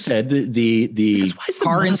like you said, the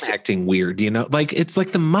car acting weird, it's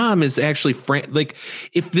like the mom is actually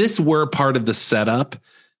if this were part of the setup,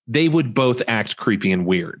 they would both act creepy and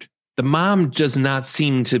weird. The mom does not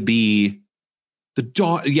seem to be The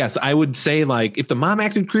dog, yes, I would say like if the mom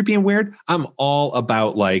acted creepy and weird, I'm all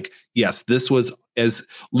about like, yes, this was as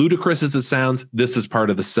ludicrous as it sounds. This is part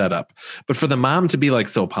of the setup. But for the mom to be like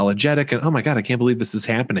so apologetic and oh my God, I can't believe this is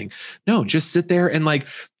happening. No, just sit there and like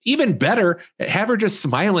even better, have her just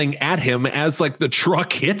smiling at him as like the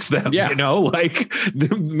truck hits them, Yeah. you know, like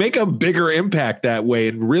make a bigger impact that way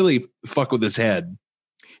and really fuck with his head.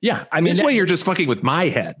 Yeah. I mean, this way you're just fucking with my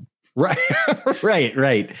head. Right,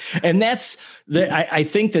 right. And that's I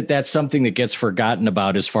think that's something that gets forgotten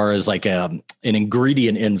about as far as like an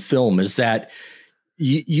ingredient in film is that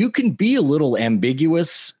you can be a little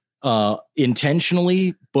ambiguous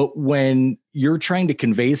intentionally, but when you're trying to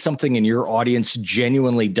convey something and your audience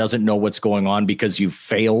genuinely doesn't know what's going on because you've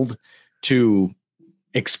failed to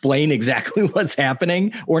explain exactly what's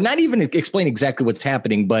happening, or not even explain exactly what's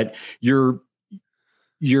happening, but you're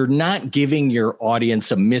not giving your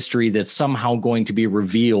audience a mystery that's somehow going to be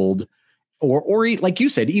revealed or like you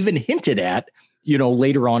said, even hinted at,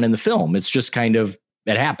 later on in the film. It's just kind of,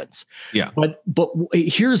 it happens. Yeah. But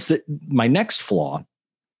here's my next flaw.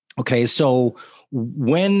 Okay. So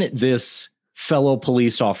when this fellow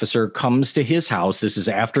police officer comes to his house, this is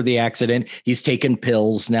after the accident, he's taken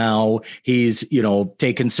pills now, he's,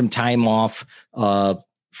 taken some time off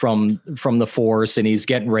from the force and he's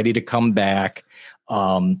getting ready to come back.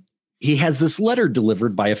 He has this letter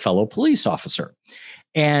delivered by a fellow police officer,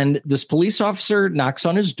 and this police officer knocks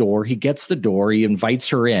on his door. He gets the door. He invites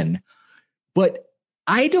her in, but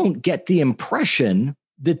I don't get the impression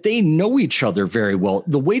that they know each other very well.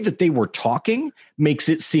 The way that they were talking makes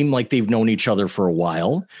it seem like they've known each other for a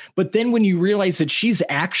while. But then when you realize that she's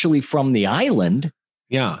actually from the island,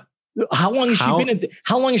 yeah, how long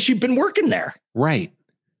has she been working there? Right.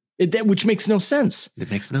 Which makes no sense.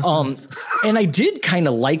 It makes no sense. And I did kind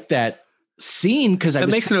of like that scene because that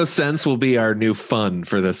makes no sense will be our new fun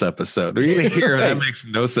for this episode. You're going to hear that makes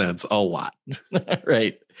no sense a lot.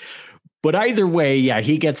 Right. But either way, yeah,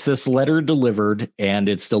 he gets this letter delivered and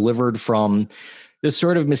it's delivered from this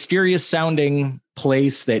sort of mysterious sounding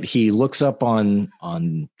place that he looks up on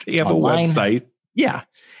you have online. A website. Yeah.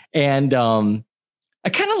 And, I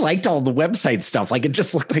kind of liked all the website stuff. Like it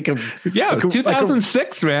just looked like a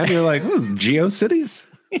 2006, man. You're like, what was GeoCities?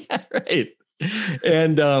 Yeah, right.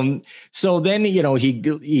 And so then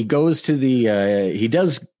he goes to he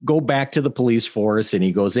does go back to the police force and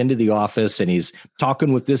he goes into the office and he's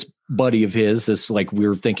talking with this buddy of his, this like we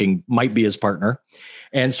were thinking might be his partner,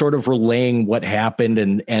 and sort of relaying what happened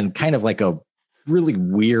and kind of like a really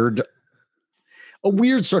weird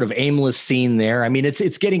sort of aimless scene there. I mean,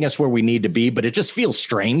 it's getting us where we need to be, but it just feels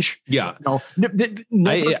strange. Yeah.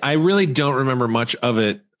 I really don't remember much of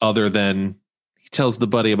it other than he tells the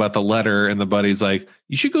buddy about the letter and the buddy's like,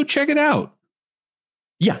 you should go check it out.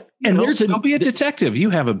 Yeah. And I'll be a detective.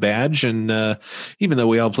 You have a badge. And even though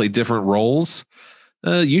we all play different roles,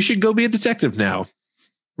 you should go be a detective now.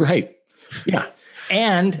 Right. Yeah.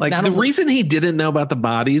 And like the reason he didn't know about the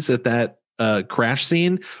bodies at that crash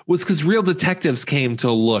scene was because real detectives came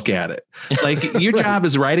to look at it. Like your job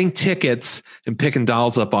is writing tickets and picking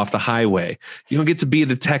dolls up off the highway. You don't get to be a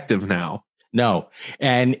detective now. No.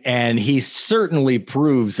 And he certainly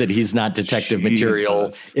proves that he's not detective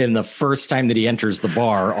material in the first time that he enters the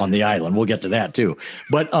bar on the island. We'll get to that too.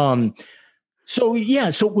 But so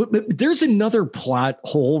there's another plot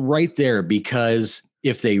hole right there, because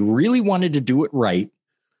if they really wanted to do it right,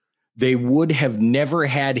 they would have never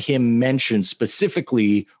had him mention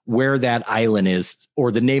specifically where that island is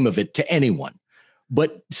or the name of it to anyone.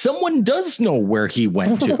 But someone does know where he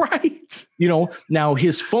went to. Right. Now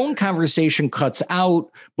his phone conversation cuts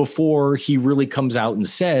out before he really comes out and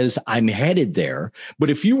says, I'm headed there. But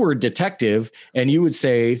if you were a detective and you would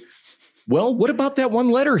say, well, what about that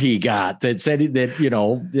one letter he got that said that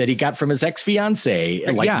he got from his ex-fiance?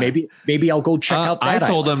 And maybe I'll go check out that. I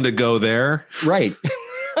told him to go there. Right.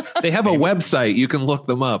 They have a website. You can look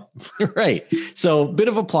them up. Right. So bit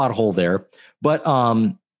of a plot hole there. But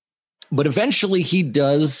eventually he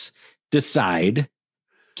does decide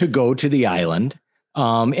to go to the island.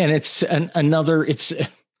 And it's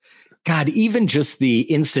God, even just the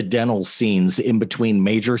incidental scenes in between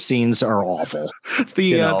major scenes are awful. Like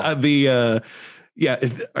the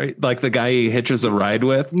guy he hitches a ride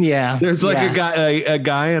with. Yeah. There's like a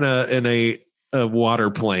guy in a water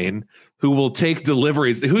plane who will take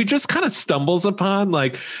deliveries, who he just kind of stumbles upon,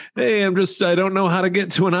 like, hey, I don't know how to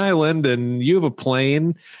get to an island, and you have a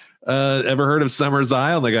plane. Ever heard of Summers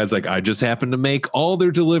Isle? And the guy's like, I just happen to make all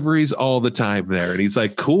their deliveries all the time there. And he's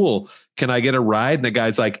like, cool. Can I get a ride? And the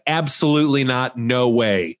guy's like, absolutely not. No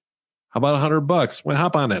way. How about $100? Well,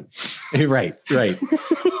 hop on it. Right.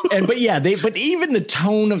 but even the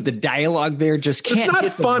tone of the dialogue there just can't. It's not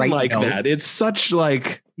hit the fun right like note. that. It's such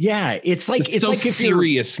like it's like if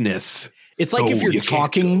seriousness. It's like if you're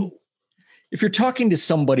talking. If you're talking to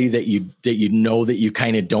somebody that you know that you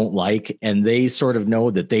kind of don't like, and they sort of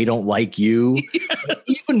know that they don't like you,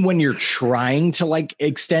 even when you're trying to like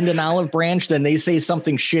extend an olive branch, then they say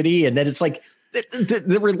something shitty, and then it's like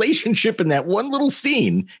the relationship in that one little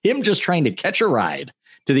scene, him just trying to catch a ride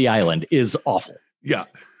to the island, is awful. Yeah,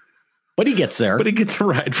 but he gets there. But he gets a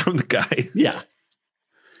ride from the guy. Yeah.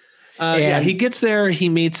 He gets there. He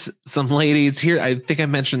meets some ladies here. I think I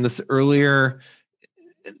mentioned this earlier.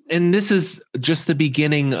 And this is just the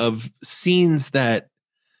beginning of scenes that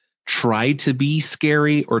try to be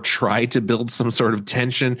scary or try to build some sort of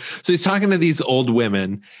tension. So he's talking to these old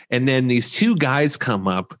women, and then these two guys come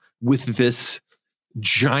up with this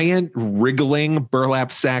giant wriggling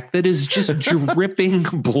burlap sack that is just dripping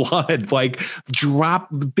blood. Like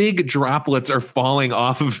big droplets are falling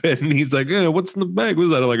off of it. And he's like, what's in the bag? Was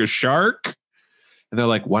that like a shark? And they're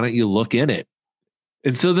like, why don't you look in it?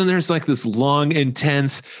 And so then there's like this long,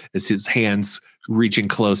 intense, as his hands reaching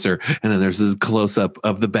closer. And then there's this close up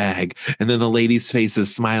of the bag. And then the lady's face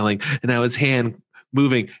is smiling. And now his hand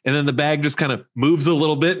moving. And then the bag just kind of moves a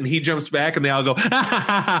little bit and he jumps back and they all go, ha, ha,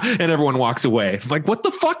 ha, ha, and everyone walks away. I'm like, what the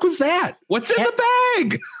fuck was that? What's in the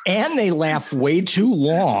bag? And they laugh way too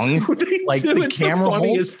long. Like the camera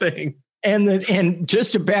holds thing. And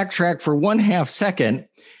just to backtrack for 1/2 second,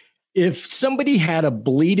 if somebody had a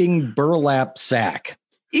bleeding burlap sack,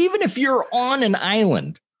 even if you're on an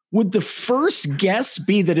island, would the first guess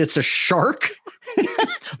be that it's a shark?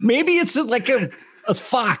 Maybe it's like a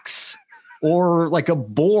fox or like a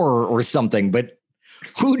boar or something, but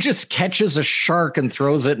who just catches a shark and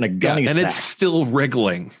throws it in a gunny sack? And it's still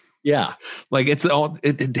wriggling. Yeah. Like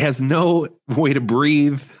it has no way to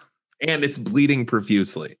breathe and it's bleeding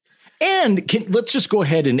profusely. And let's just go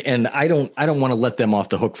ahead and I don't want to let them off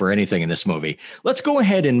the hook for anything in this movie. Let's go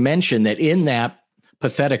ahead and mention that in that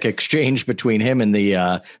pathetic exchange between him and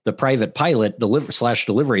the private pilot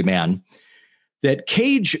delivery man, that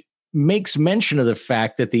Cage makes mention of the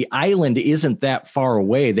fact that the island isn't that far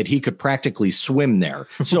away, that he could practically swim there.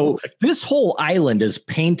 So this whole island is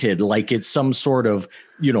painted like it's some sort of,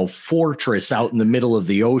 fortress out in the middle of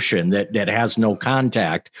the ocean that has no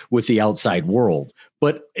contact with the outside world.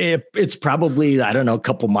 But it's probably, I don't know, a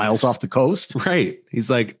couple miles off the coast. Right. He's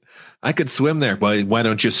like, I could swim there. Why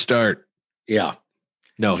don't you start? Yeah.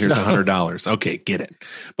 No, here's $100. Okay, get it.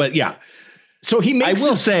 But yeah. So he makes. I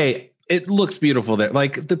will say it looks beautiful there.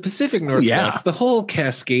 Like the Pacific Northwest, the whole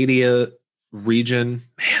Cascadia region,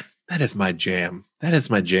 man, that is my jam. That is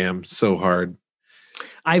my jam so hard.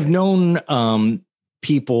 I've known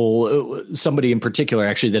people, somebody in particular,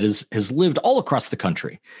 actually, that has lived all across the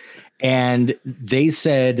country. And they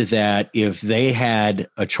said that if they had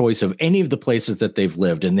a choice of any of the places that they've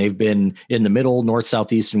lived, and they've been in the middle, north,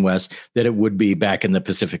 south, east, and west, that it would be back in the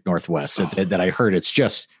Pacific Northwest. That I heard it's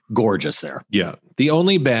just gorgeous there. Yeah. The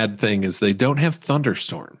only bad thing is they don't have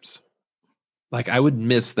thunderstorms. Like I would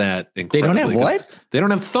miss that. They don't have what? They don't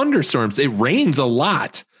have thunderstorms. It rains a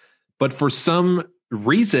lot, but for some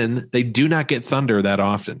reason, they do not get thunder that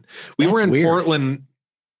often. We were in Portland.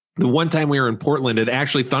 The one time we were in Portland, it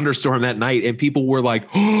actually thunderstormed that night and people were like,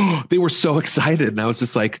 oh, they were so excited. And I was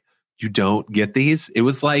just like, you don't get these? It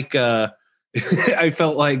was like, I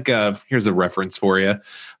felt like, here's a reference for you.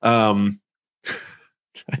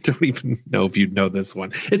 I don't even know if you know this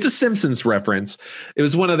one. It's a Simpsons reference. It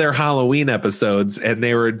was one of their Halloween episodes and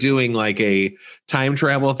they were doing like a time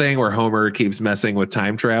travel thing where Homer keeps messing with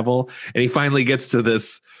time travel. And he finally gets to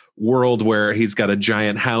this world where he's got a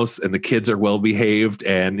giant house and the kids are well behaved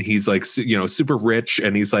and he's like, super rich.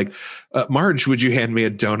 And he's like, Marge, would you hand me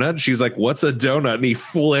a donut? She's like, what's a donut? And he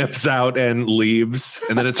flips out and leaves.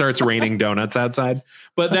 And then it starts raining donuts outside.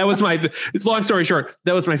 But that was long story short,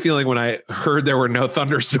 that was my feeling when I heard there were no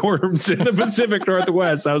thunderstorms in the Pacific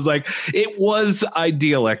Northwest. I was like, it was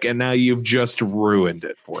idyllic. And now you've just ruined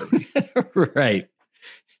it for me. Right.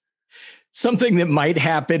 Something that might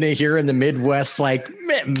happen here in the Midwest, like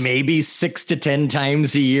maybe 6 to 10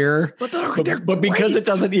 times a year. But because it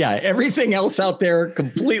doesn't, everything else out there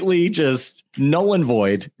completely just null and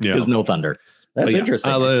void because no thunder. That's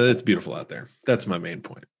interesting. It's beautiful out there. That's my main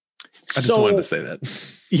point. I just wanted to say that.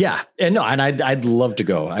 Yeah. And I'd love to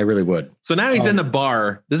go. I really would. So now he's in the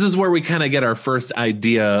bar. This is where we kind of get our first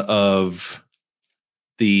idea of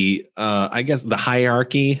the, I guess, the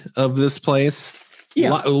hierarchy of this place.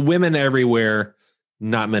 Yeah. Women everywhere,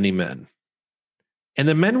 not many men. And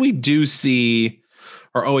the men we do see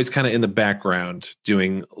are always kind of in the background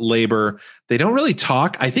doing labor. They don't really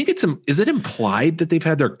talk. I think is it implied that they've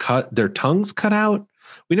had their tongues cut out?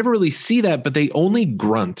 We never really see that, but they only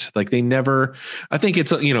grunt. Like they never, I think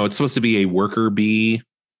it's supposed to be a worker bee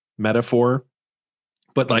metaphor,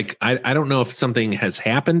 but like, I don't know if something has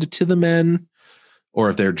happened to the men or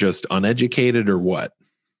if they're just uneducated or what.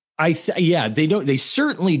 They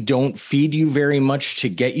certainly don't feed you very much to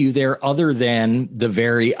get you there, other than the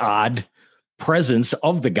very odd presence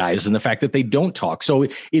of the guys and the fact that they don't talk. So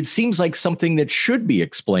it seems like something that should be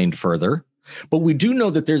explained further. But we do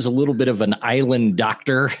know that there's a little bit of an island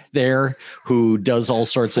doctor there who does all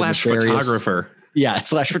sorts of nefarious photographer. Yeah,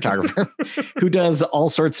 /photographer who does all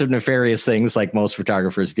sorts of nefarious things like most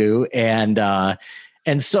photographers do. And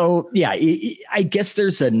so, yeah, I guess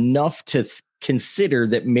there's enough to consider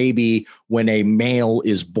that maybe when a male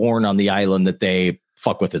is born on the island that they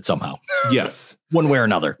fuck with it somehow. Yes. One way or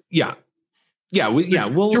another. Yeah. Yeah.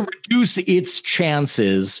 We'll to reduce its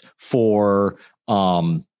chances for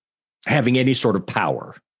having any sort of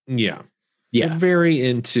power. Yeah. Yeah. They're very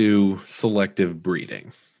into selective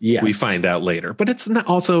breeding. Yes. We find out later, but it's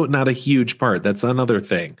also not a huge part. That's another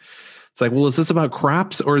thing. It's like, well, is this about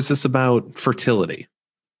crops or is this about fertility?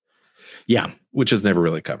 Yeah. Which is never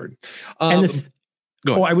really covered. And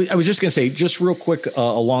I was just going to say, just real quick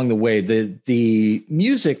along the way, the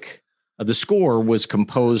music, the score was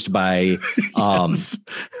composed by Yes.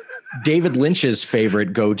 David Lynch's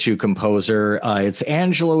favorite go-to composer. It's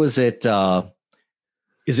Angelo. Is it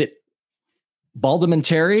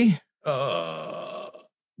Badalamenti?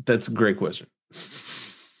 That's a great question.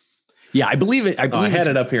 Yeah, I believe it. I had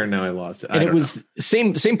it up here and now I lost it. And it was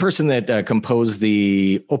same person that composed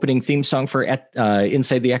the opening theme song for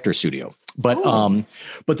Inside the Actors Studio. But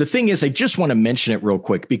the thing is, I just want to mention it real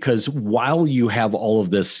quick because while you have all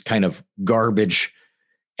of this kind of garbage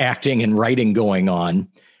acting and writing going on,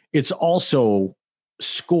 it's also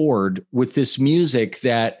scored with this music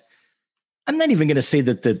that I'm not even going to say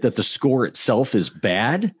that the score itself is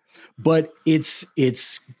bad, but it's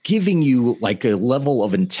giving you like a level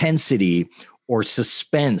of intensity or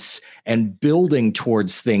suspense and building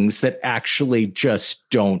towards things that actually just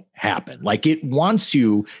don't happen. Like it wants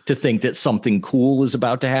you to think that something cool is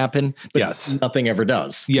about to happen, but yes, nothing ever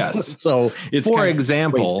does. Yes. So it's, for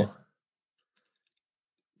example,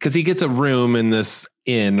 because he gets a room in this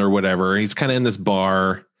inn or whatever. He's kind of in this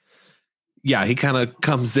bar. Yeah, he kind of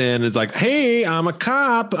comes in and is like, hey, I'm a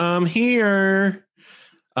cop. I'm here.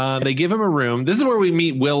 They give him a room. This is where we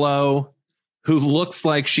meet Willow, who looks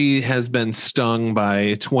like she has been stung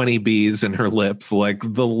by 20 bees in her lips, like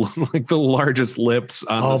the largest lips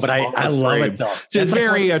on but I love it though. It's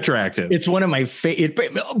very attractive. It's one of my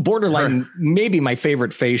borderline, maybe my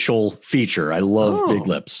favorite facial feature. I love big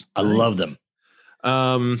lips. I love them.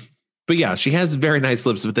 But yeah, she has very nice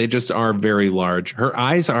lips, but they just are very large. Her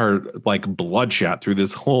eyes are like bloodshot through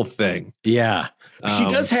this whole thing. Yeah. She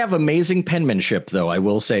does have amazing penmanship, though, I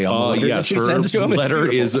will say. Oh, yes. Her letter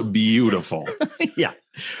is beautiful. Yeah.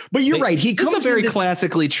 But you're right. He comes a very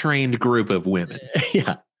classically trained group of women.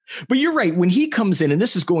 Yeah. But you're right. When he comes in, and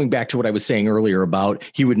this is going back to what I was saying earlier about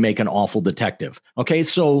he would make an awful detective. Okay.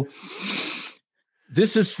 So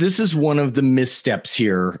this is one of the missteps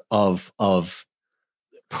here of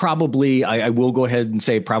probably, I will go ahead and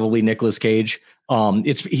say probably Nicolas Cage.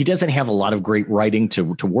 He doesn't have a lot of great writing to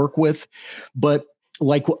work with, but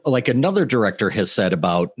like another director has said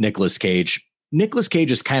about Nicolas Cage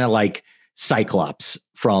is kind of like Cyclops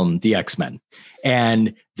from the X-Men,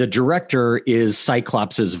 and the director is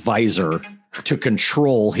Cyclops's visor to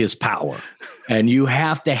control his power. And you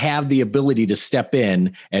have to have the ability to step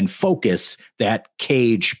in and focus that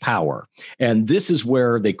Cage power. And this is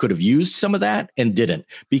where they could have used some of that and didn't,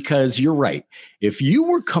 because you're right. If you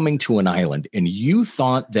were coming to an island and you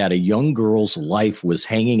thought that a young girl's life was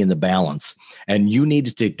hanging in the balance and you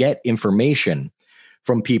needed to get information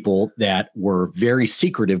from people that were very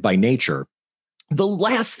secretive by nature, the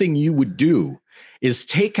last thing you would do is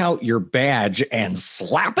take out your badge and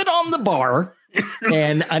slap it on the bar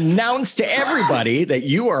and announce to everybody that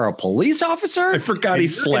you are a police officer. I forgot he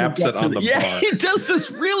slaps it on the bar. Yeah, he does this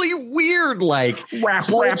really weird, like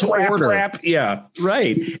rap. Yeah,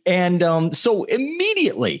 right. And so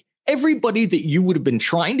immediately, everybody that you would have been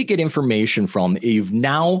trying to get information from, you've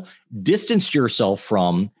now distanced yourself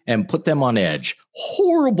from and put them on edge.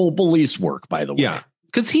 Horrible police work, by the way. Yeah.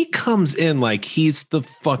 Because he comes in like he's the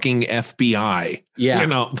fucking FBI.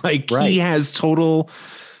 Yeah. He has total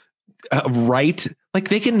right. Like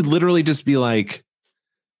they can literally just be like,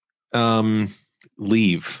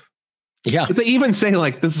 leave. Yeah. Because they even say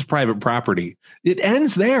like, this is private property. It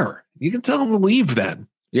ends there. You can tell them to leave then.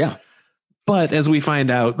 Yeah. But as we find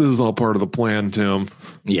out, this is all part of the plan, Tim.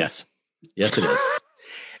 Yes. Yes, it is.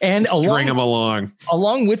 And string them along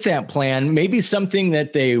with that plan, maybe something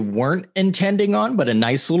that they weren't intending on, but a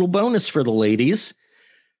nice little bonus for the ladies,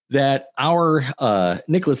 that our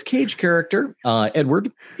Nicolas Cage character,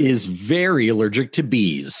 Edward, is very allergic to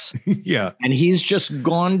bees. Yeah. And he's just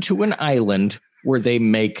gone to an island where they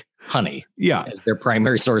make honey as their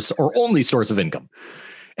primary source or only source of income.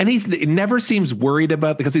 And he never seems worried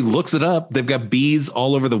about, because he looks it up. They've got bees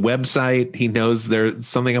all over the website. He knows there's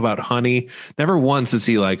something about honey. Never once is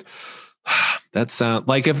he like, that sound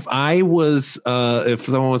like, if I was, if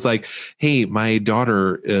someone was like, hey, my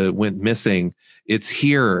daughter went missing, it's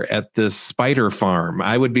here at this spider farm,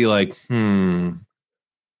 I would be like,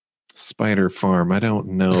 spider farm. I don't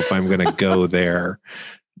know if I'm going to go there.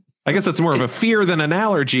 I guess that's more of a fear than an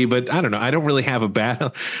allergy, but I don't know. I don't really have a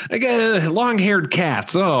bad, like long-haired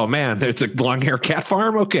cats. Oh man, there's a long-haired cat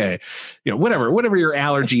farm. Okay. You know, whatever your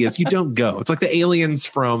allergy is, you don't go. It's like the aliens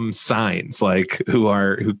from Signs, like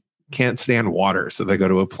who can't stand water. So they go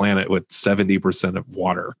to a planet with 70% of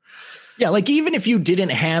water. Yeah. Like even if you didn't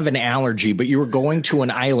have an allergy, but you were going to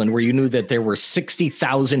an island where you knew that there were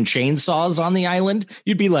 60,000 chainsaws on the island,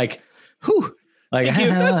 you'd be like, whew. Like,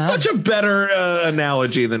 that's such a better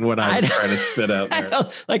analogy than what I'm trying to spit out there.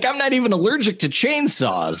 Like, I'm not even allergic to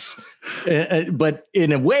chainsaws, but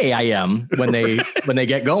in a way I am when they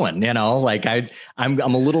get going, you know, like I'm a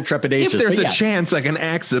little trepidatious. If there's a chance I can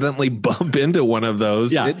accidentally bump into one of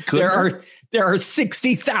those, it could. There are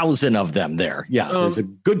 60,000 of them there. Yeah, there's a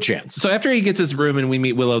good chance. So after he gets his room and we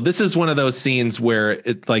meet Willow, this is one of those scenes where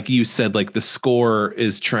it, like you said, like the score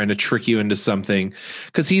is trying to trick you into something,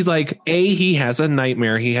 because he's like, he has a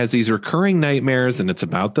nightmare. He has these recurring nightmares, and it's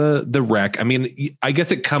about the wreck. I mean, I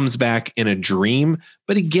guess it comes back in a dream,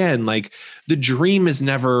 but again, like the dream is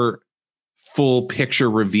never full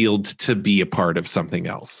picture revealed to be a part of something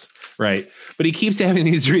else. Right. But he keeps having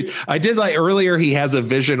these dreams. I did like earlier, he has a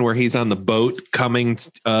vision where he's on the boat coming,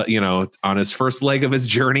 on his first leg of his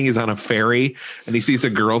journey. He's on a ferry and he sees a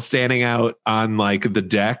girl standing out on like the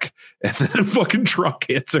deck, and then a fucking truck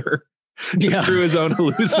hits her through his own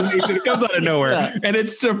hallucination. It comes out of nowhere and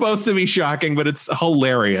it's supposed to be shocking, but it's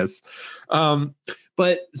hilarious.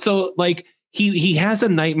 But so like he has a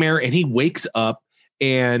nightmare and he wakes up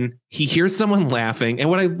and he hears someone laughing. And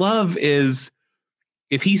what I love is,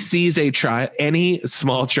 if he sees any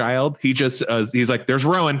small child, he just, he's like, there's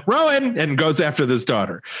Rowan, and goes after this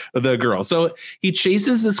daughter, the girl. So he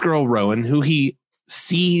chases this girl, Rowan, who he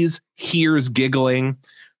hears giggling,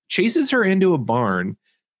 chases her into a barn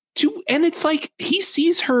and it's like, he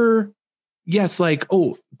sees her,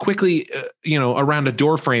 quickly, around a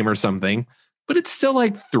door frame or something, but it's still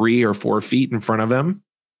like 3 or 4 feet in front of him.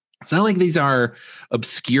 It's not like these are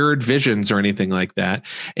obscured visions or anything like that.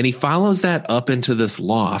 And he follows that up into this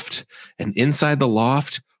loft. And inside the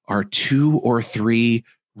loft are 2 or 3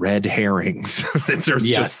 red herrings. There's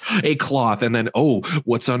just a cloth. And then,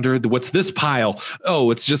 what's this pile?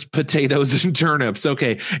 Oh, it's just potatoes and turnips.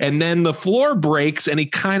 Okay. And then the floor breaks and he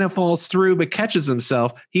kind of falls through, but catches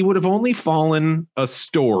himself. He would have only fallen a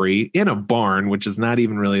story in a barn, which is not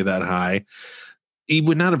even really that high. He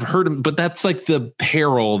would not have hurt him, but that's like the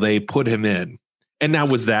peril they put him in. And now,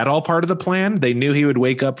 was that all part of the plan? They knew he would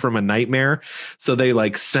wake up from a nightmare, so they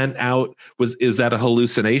like sent out. Is that a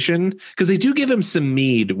hallucination? Because they do give him some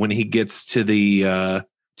mead when he gets to the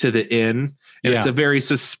inn, and it's a very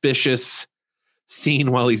suspicious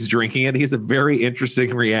scene while he's drinking it. He has a very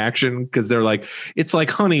interesting reaction because they're like, it's like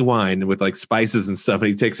honey wine with like spices and stuff. And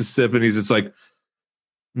he takes a sip and he's just like,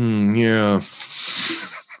 yeah.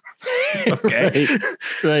 Okay.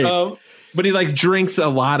 Right. But he like drinks a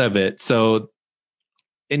lot of it. So,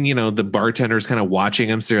 and the bartender's kind of watching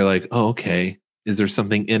him. So you're like, oh, okay. Is there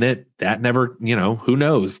something in it? That never, who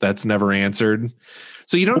knows? That's never answered.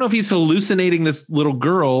 So you don't know if he's hallucinating this little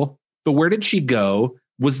girl, but where did she go?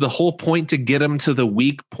 Was the whole point to get him to the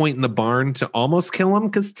weak point in the barn to almost kill him?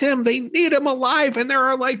 Because Tim, they need him alive. And there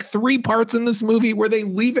are like 3 parts in this movie where they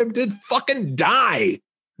leave him to fucking die.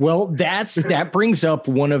 Well, that brings up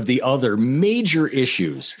one of the other major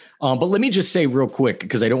issues. But let me just say real quick,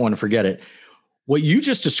 because I don't want to forget it. What you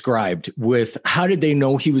just described with how did they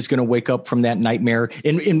know he was going to wake up from that nightmare?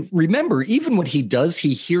 And remember, even when he does,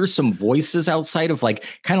 he hears some voices outside of like,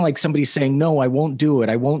 kind of like somebody saying, no, I won't do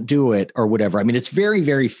it or whatever. I mean, it's very,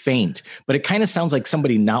 very faint, but it kind of sounds like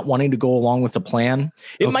somebody not wanting to go along with the plan.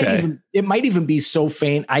 It might even be so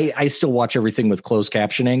faint. I still watch everything with closed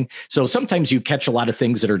captioning. So sometimes you catch a lot of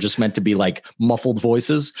things that are just meant to be like muffled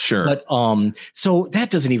voices. Sure. But so that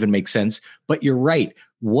doesn't even make sense, but you're right.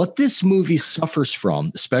 What this movie suffers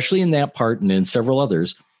from, especially in that part and in several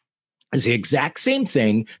others, is the exact same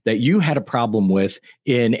thing that you had a problem with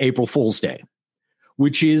in April Fool's Day,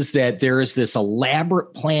 which is that there is this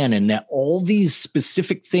elaborate plan and that all these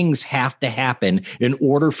specific things have to happen in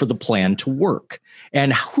order for the plan to work.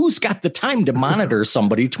 And who's got the time to monitor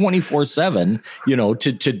somebody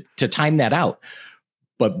 24/7, to time that out?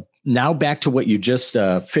 But now back to what you just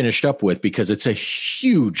finished up with, because it's a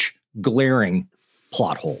huge glaring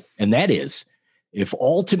plot hole. And that is, if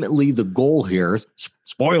ultimately the goal here,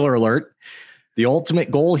 spoiler alert, the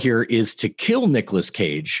ultimate goal here is to kill Nicolas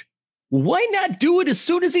Cage, why not do it as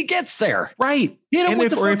soon as he gets there? Right. And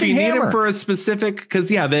if you need him for a specific, because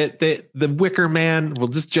the Wicker Man, we'll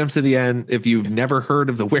just jump to the end. If you've never heard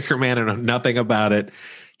of the Wicker Man and know nothing about it,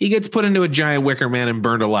 he gets put into a giant Wicker Man and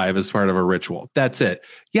burned alive as part of a ritual. That's it.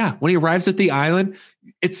 Yeah. When he arrives at the island,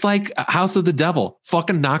 it's like a House of the Devil.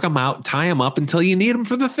 Fucking knock him out, tie him up until you need him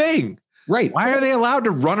for the thing. Right. Why are they allowed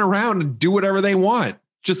to run around and do whatever they want?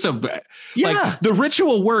 Just so, like, the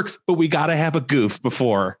ritual works, but we got to have a goof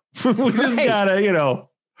before. We just gotta, we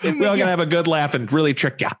all gotta have a good laugh and really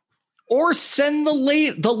trick you. Or send the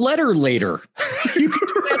letter later. You can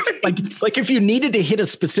do that. Like if you needed to hit a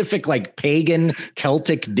specific like pagan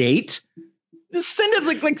Celtic date, just send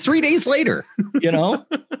it like 3 days later.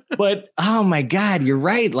 But oh my God, you're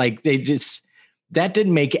right. Like that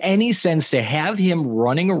didn't make any sense to have him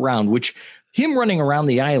running around. Which him running around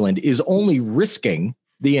the island is only risking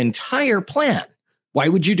the entire plan. Why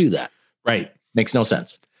would you do that? Right. Makes no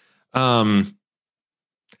sense.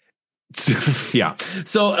 Yeah.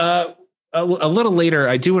 So a little later,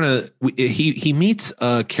 I do want to. He meets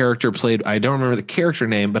a character played. I don't remember the character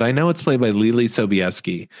name, but I know it's played by Lily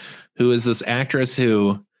Sobieski, who is this actress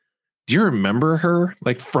who. Do you remember her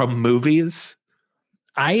like from movies?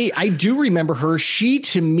 I do remember her. She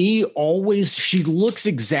to me always she looks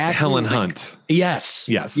exactly Helen like, Hunt. Yes.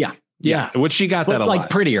 Yeah. Which she got that a like lot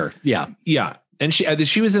prettier. Yeah. And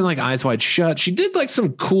she was in like Eyes Wide Shut. She did like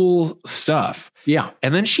some cool stuff. Yeah.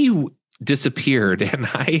 And then she disappeared. And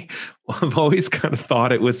I've always kind of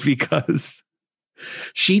thought it was because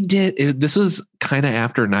this was kind of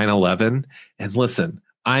after 9/11. And listen,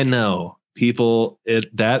 I know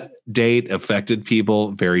that date affected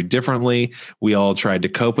people very differently. We all tried to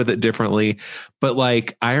cope with it differently. But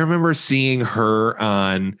like, I remember seeing her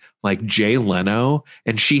on like Jay Leno,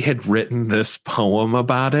 and she had written this poem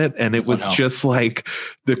about it. And it was just like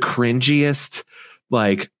the cringiest,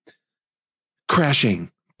 like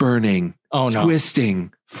crashing, burning,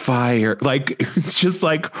 twisting, fire. Like, it's just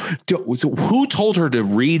like, who told her to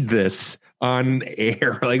read this on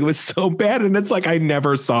air? Like, it was so bad. And it's like, I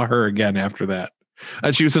never saw her again after that.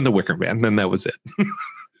 She was in the Wicker Man. Then that was it.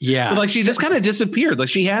 Yeah. But like, she just kind of disappeared. Like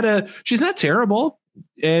she's not terrible.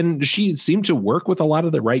 And she seemed to work with a lot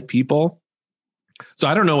of the right people. So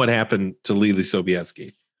I don't know what happened to Lily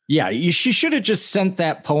Sobieski. Yeah, she should have just sent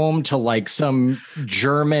that poem to like some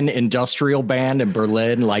German industrial band in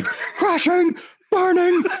Berlin, like crashing,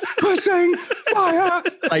 burning, twisting, fire.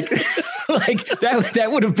 Like that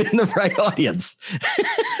would have been the right audience.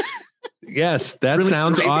 Yes, that really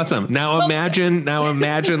sounds awesome. Now imagine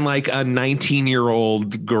like a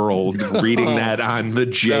 19-year-old girl reading that on the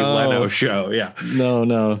Jay Leno show. Yeah.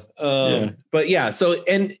 No. But yeah, so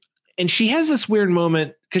and she has this weird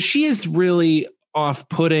moment because she is really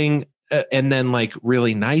off-putting and then like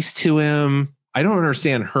really nice to him. I don't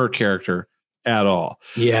understand her character at all.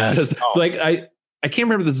 Yes. Like I can't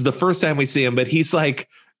remember this is the first time we see him, but he's like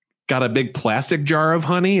got a big plastic jar of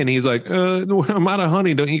honey and he's like, I'm out of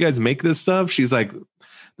honey. Don't you guys make this stuff? She's like,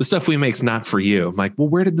 the stuff we make's not for you. I'm like, well,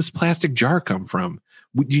 where did this plastic jar come from?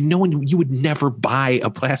 You would never buy a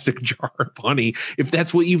plastic jar of honey if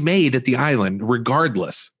that's what you made at the island,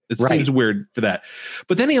 regardless. It seems weird for that.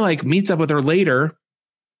 But then he like meets up with her later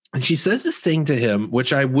and she says this thing to him,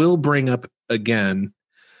 which I will bring up again.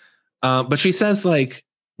 But she says like,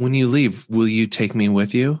 when you leave, will you take me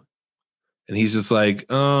with you? And he's just like,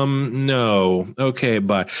 no. Okay,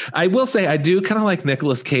 bye. I will say I do kind of like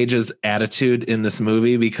Nicolas Cage's attitude in this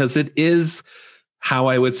movie because it is how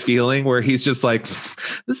I was feeling, where he's just like,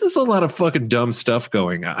 this is a lot of fucking dumb stuff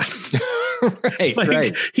going on.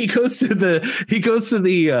 Right. He goes to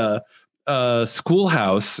the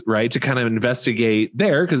schoolhouse, right, to kind of investigate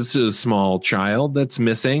there because it's a small child that's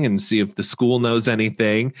missing and see if the school knows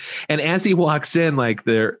anything. And as he walks in, like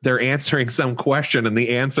they're answering some question and the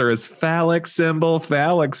answer is phallic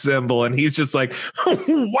symbol. And he's just like,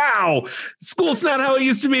 oh, wow, school's not how it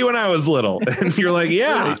used to be when I was little. And you're like,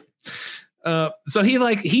 yeah. So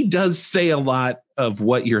he does say a lot of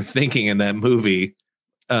what you're thinking in that movie.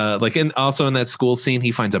 Also in that school scene,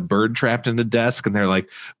 he finds a bird trapped in a desk and they're like,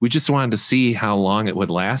 we just wanted to see how long it would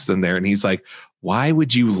last in there. And he's like, why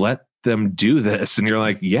would you let them do this? And you're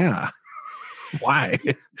like, yeah. Why?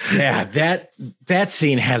 Yeah, that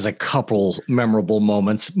scene has a couple memorable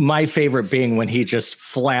moments. My favorite being when he just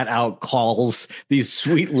flat out calls these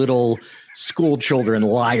sweet little school children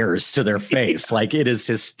liars to their face. Like, it is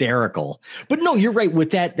hysterical. But no, you're right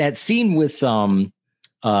with that scene with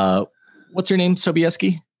what's her name?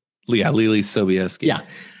 Sobieski? Yeah, Lily Sobieski. Yeah.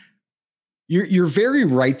 You're very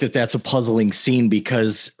right that that's a puzzling scene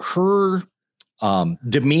because her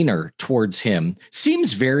demeanor towards him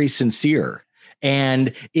seems very sincere.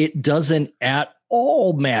 And it doesn't at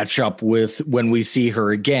all match up with when we see her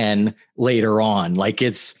again later on. Like,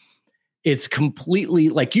 it's completely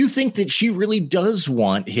like, you think that she really does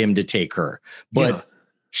want him to take her, but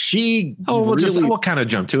she we'll kind of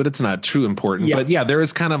jump to it. It's not too important, but yeah, there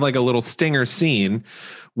is kind of like a little stinger scene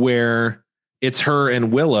where it's her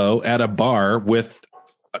and Willow at a bar with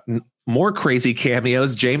more crazy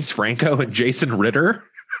cameos, James Franco and Jason Ritter.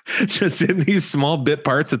 Just in these small bit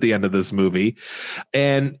parts at the end of this movie.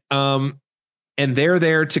 And they're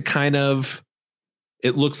there to kind of,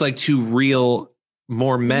 it looks like to reel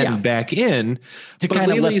more men back in. But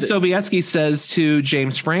Lily Sobieski says to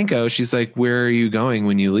James Franco, she's like, where are you going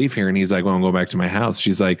when you leave here? And he's like, well, I'm going back to my house.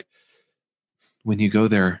 She's like, when you go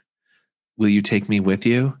there, will you take me with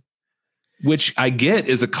you? Which I get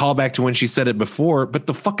is a callback to when she said it before, but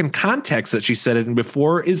the fucking context that she said it in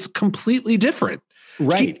before is completely different.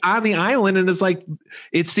 Right. She's on the island and is like,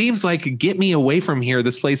 it seems like, get me away from here.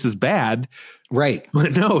 This place is bad. Right.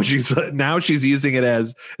 But no, she's using it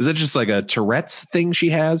as, is it just like a Tourette's thing she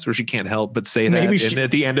has where she can't help but say that at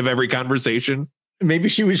the end of every conversation? Maybe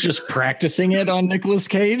she was just practicing it on Nicolas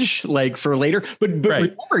Cage, like for later. But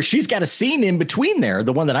remember, she's got a scene in between there,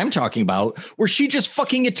 the one that I'm talking about, where she just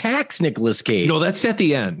fucking attacks Nicolas Cage. No, that's at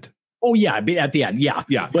the end. Oh yeah, at the end, yeah.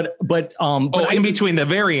 But in between the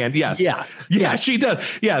very end, yes, yeah, she does.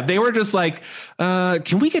 Yeah, they were just like,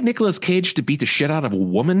 can we get Nicolas Cage to beat the shit out of a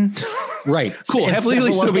woman? Right, cool. Have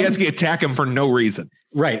Lily Sobieski attack him for no reason.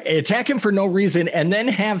 Right, attack him for no reason, and then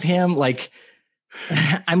have him like.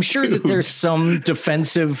 I'm sure that there's some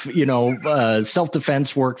defensive,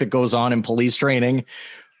 self-defense work that goes on in police training.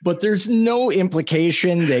 But there's no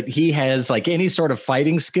implication that he has like any sort of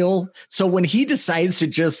fighting skill. So when he decides to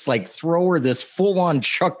just like throw her this full on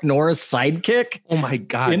Chuck Norris sidekick, oh my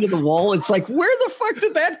God, into the wall, it's like, where the fuck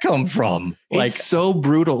did that come from? Like, it's so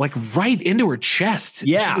brutal, like right into her chest.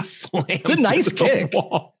 Yeah, it's a nice kick,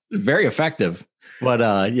 very effective.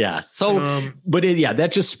 But yeah, so that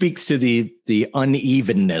just speaks to the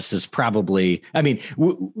unevenness is probably. I mean,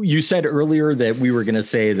 you said earlier that we were going to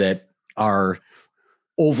say that our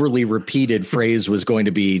overly repeated phrase was going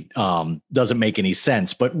to be doesn't make any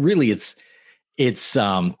sense, but really it's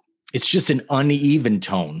just an uneven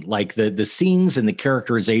tone. Like the scenes and the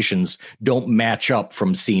characterizations don't match up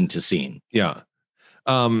from scene to scene. Yeah.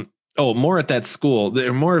 More at that school.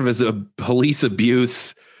 They're more of as a police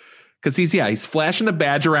abuse. Because he's flashing the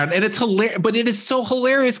badge around, and it's hilarious, but it is so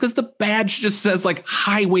hilarious because the badge just says like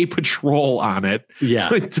highway patrol on it. Yeah.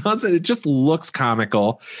 So it doesn't, it just looks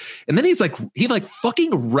comical. And then he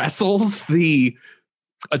fucking wrestles the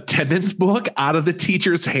attendance book out of the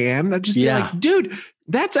teacher's hand. I'd just be like, dude,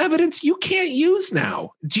 that's evidence you can't use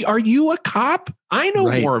now. Are you a cop? I know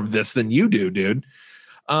more of this than you do, dude.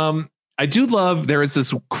 I do love, there is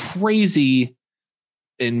this crazy,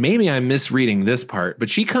 and maybe I'm misreading this part, but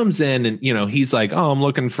she comes in and, he's like, oh, I'm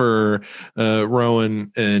looking for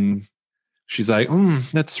Rowan. And she's like,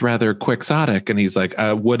 that's rather quixotic. And he's like,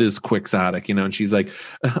 what is quixotic? And she's like,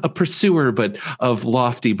 a pursuer, but of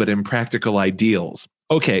lofty, but impractical ideals.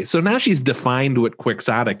 Okay. So now she's defined what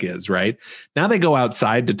quixotic is, right? Now they go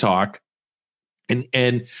outside to talk.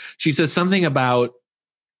 And she says something about,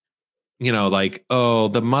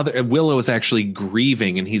 the mother, Willow is actually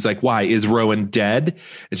grieving. And he's like, why? Is Rowan dead?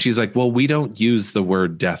 And she's like, well, we don't use the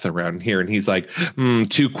word death around here. And he's like,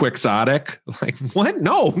 too quixotic. Like, what?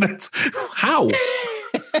 No, that's how.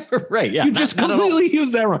 Right. Yeah. You just completely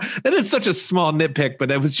use that wrong. That is such a small nitpick,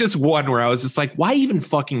 but it was just one where I was just like, why even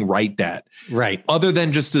fucking write that? Right. Other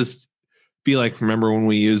than just to be like, remember when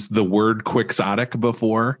we used the word quixotic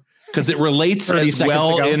before? Because it relates as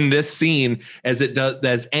well in this scene as it does,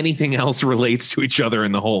 as anything else relates to each other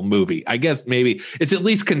in the whole movie. I guess maybe it's at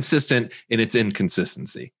least consistent in its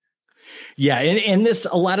inconsistency. Yeah. And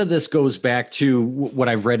a lot of this goes back to what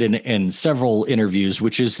I've read in several interviews,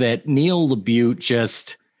 which is that Neil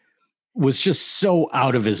LaBute was just so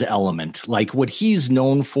out of his element. Like what he's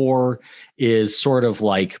known for is sort of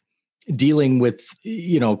like dealing with,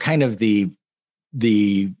 kind of the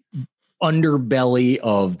underbelly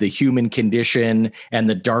of the human condition and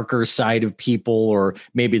the darker side of people, or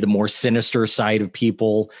maybe the more sinister side of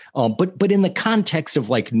people. But in the context of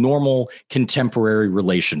like normal contemporary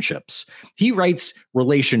relationships, he writes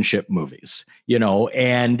relationship movies,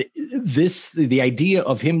 and the idea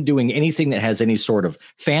of him doing anything that has any sort of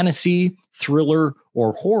fantasy, thriller,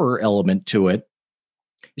 or horror element to it,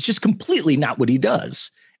 it's just completely not what he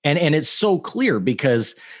does. And it's so clear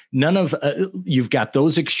because none of you've got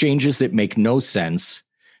those exchanges that make no sense.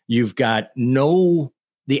 You've got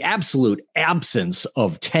the absolute absence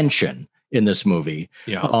of tension in this movie,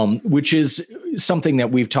 which is something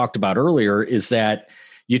that we've talked about earlier, is that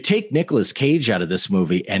you take Nicolas Cage out of this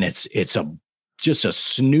movie and it's just a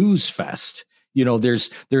snooze fest.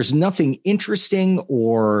 There's nothing interesting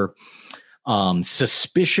or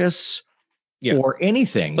suspicious or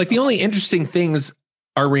anything. Like the only interesting things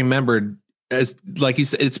are remembered as, like you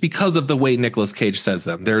said, it's because of the way Nicolas Cage says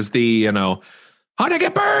them. There's the, how'd I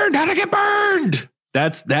get burned? How'd I get burned?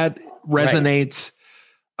 That resonates.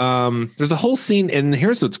 Right. There's a whole scene, and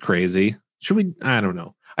here's what's crazy. I don't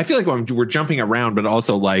know. I feel like we're jumping around, but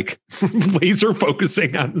also like laser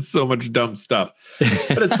focusing on so much dumb stuff,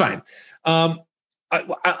 but it's fine. And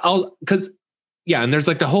there's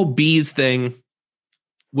like the whole bees thing,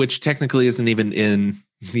 which technically isn't even in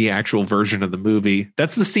the actual version of the movie.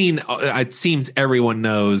 That's the scene. It seems everyone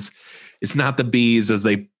knows it's not the bees as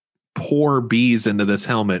they pour bees into this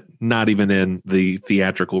helmet, not even in the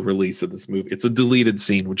theatrical release of this movie. It's a deleted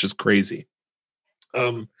scene, which is crazy.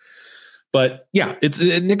 But yeah, it's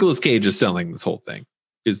Nicolas Cage is selling this whole thing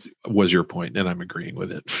was your point, and I'm agreeing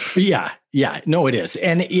with it. Yeah. No, it is.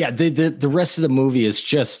 And yeah, the rest of the movie is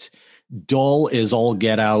just dull as all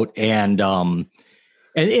get out. And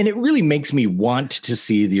it really makes me want to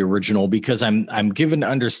see the original, because I'm given to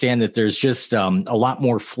understand that there's just a lot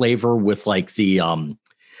more flavor with like the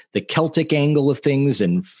Celtic angle of things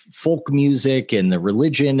and folk music and the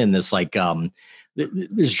religion and this like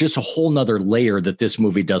there's just a whole nother layer that this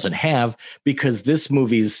movie doesn't have, because this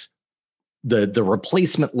movie's the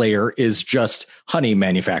replacement layer is just honey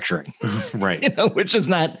manufacturing, right? Which is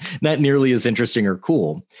not nearly as interesting or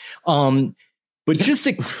cool. But just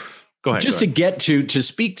to go ahead, to get to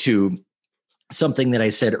speak to something that I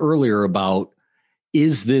said earlier about,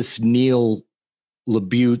 is this Neil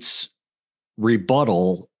LaBute's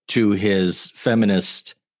rebuttal to his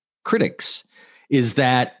feminist critics, is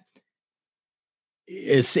that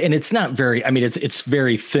it's not very, it's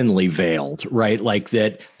very thinly veiled, right? Like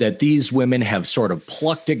that these women have sort of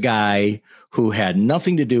plucked a guy who had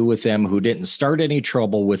nothing to do with them, who didn't start any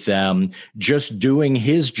trouble with them, just doing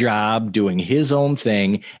his job, doing his own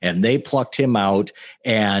thing, and they plucked him out.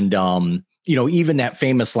 And, even that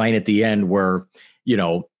famous line at the end where,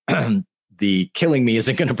 the killing me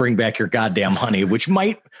isn't going to bring back your goddamn honey, which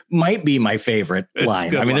might be my favorite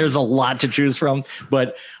line. There's a lot to choose from,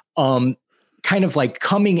 but kind of like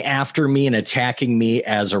coming after me and attacking me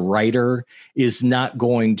as a writer is not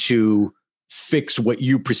going to fix what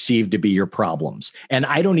you perceive to be your problems. And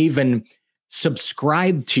I don't even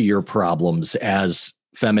subscribe to your problems as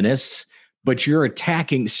feminists, but you're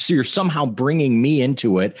attacking, so you're somehow bringing me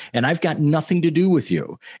into it, and I've got nothing to do with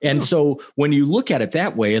you. And so when you look at it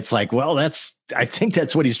that way, it's like, well, I think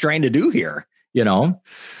that's what he's trying to do here,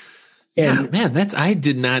 And man, I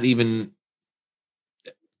did not even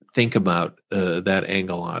think about that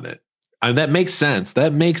angle on it. That makes sense.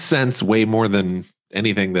 That makes sense way more than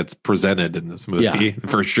anything that's presented in this movie,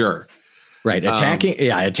 for sure. Right. Attacking.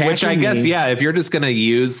 Which I guess, if you're just going to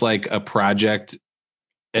use like a project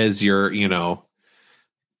as your,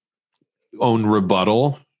 own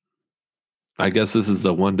rebuttal, I guess this is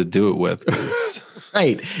the one to do it with.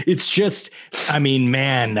 Right. It's just,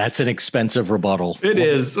 man, that's an expensive rebuttal. It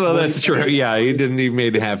is. Well, that's true. Yeah. He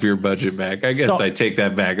made half your budget back. I guess I take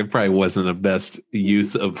that back. It probably wasn't the best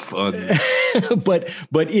use of fun. but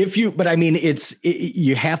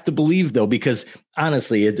you have to believe though, because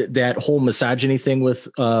honestly, that whole misogyny thing with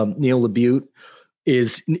Neil LaBute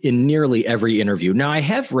is in nearly every interview. Now, I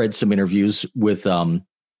have read some interviews with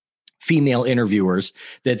female interviewers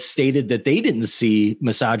that stated that they didn't see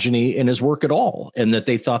misogyny in his work at all, and that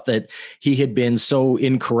they thought that he had been so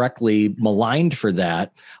incorrectly maligned for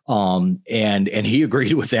that. And he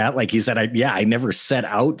agreed with that. Like he said, I never set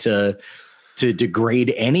out to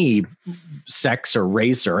degrade any sex or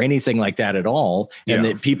race or anything like that at all. And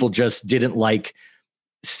that people just didn't like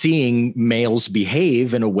seeing males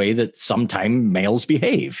behave in a way that sometimes males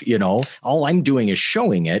behave. All I'm doing is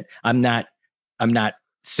showing it. I'm not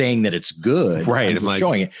saying that it's good. Right. I'm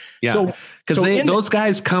showing it. Yeah. Because those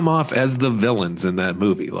guys come off as the villains in that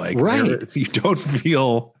movie. Like, right. You don't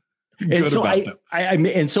feel And so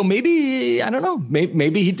and so maybe, I don't know,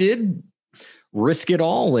 maybe he did risk it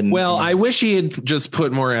all. And well, I wish he had just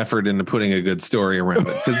put more effort into putting a good story around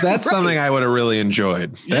it, because that's something I would have really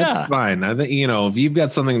enjoyed. That's fine. I think, if you've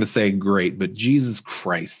got something to say, great, but Jesus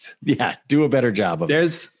Christ. Yeah, do a better job of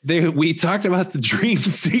it. We talked about the dream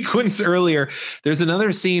sequence earlier. There's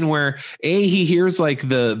another scene where he hears like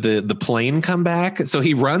the plane come back. So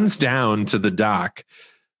he runs down to the dock.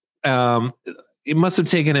 It must have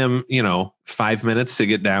taken him, 5 minutes to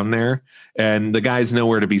get down there, and the guy's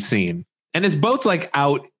nowhere to be seen. And his boat's like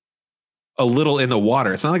out a little in the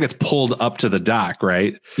water. It's not like it's pulled up to the dock,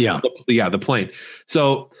 right? Yeah. The plane.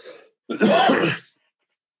 So it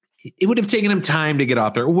would have taken him time to get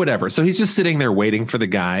off there or whatever. So he's just sitting there waiting for the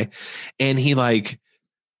guy. And he like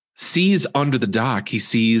sees under the dock, he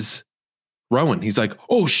sees Rowan. He's like,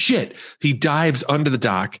 oh shit. He dives under the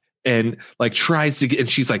dock and like tries to get, and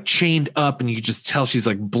she's like chained up, and you can just tell she's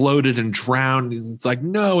like bloated and drowned. And it's like,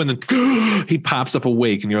 no. And then he pops up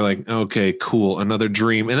awake, and you're like, okay, cool. Another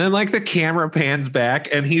dream. And then like the camera pans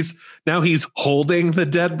back, and he's holding the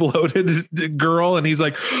dead bloated girl. And he's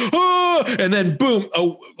like, oh, and then boom,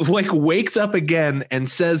 like wakes up again and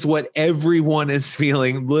says what everyone is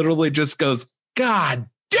feeling, literally just goes, God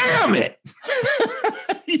damn it.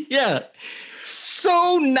 Yeah.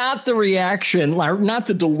 So not the reaction, not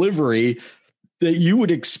the delivery that you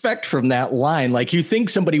would expect from that line. Like you think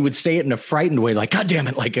somebody would say it in a frightened way, like, God damn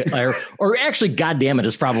it. Like, or actually, God damn it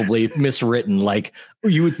is probably miswritten. Like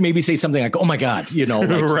you would maybe say something like, oh my God, like,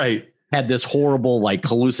 right. Had this horrible like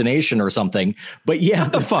hallucination or something. But yeah,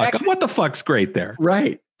 what the fuck's great there?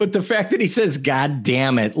 Right. But the fact that he says, God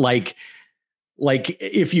damn it, like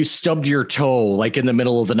if you stubbed your toe, like in the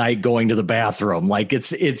middle of the night going to the bathroom, like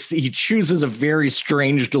he chooses a very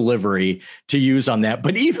strange delivery to use on that.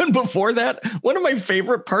 But even before that, one of my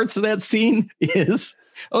favorite parts of that scene is,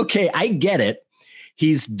 okay, I get it.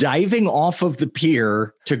 He's diving off of the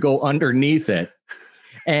pier to go underneath it.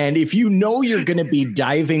 And if you know you're going to be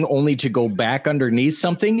diving only to go back underneath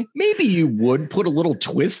something, maybe you would put a little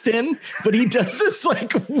twist in. But he does this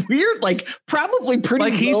like weird, like probably pretty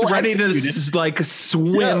like he's ready to like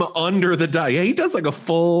swim under the dive. Yeah, he does like a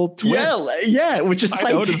full twist. Yeah, which is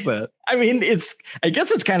I noticed that. I mean, I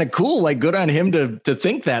guess it's kind of cool. Like good on him to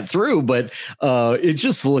think that through, but it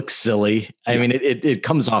just looks silly. I mean, it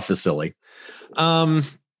comes off as silly.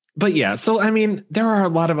 But yeah, so I mean, there are a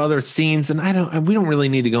lot of other scenes, and we don't really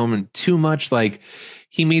need to go into too much. Like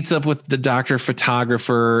he meets up with the doctor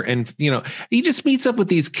photographer, and he just meets up with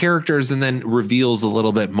these characters, and then reveals a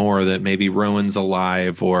little bit more that maybe Rowan's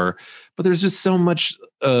alive, but there's just so much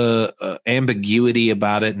ambiguity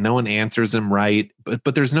about it. No one answers him right,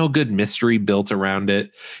 but there's no good mystery built around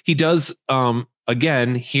it. He does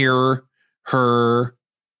again hear her.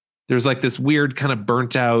 There's like this weird kind of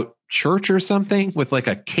burnt out church or something with like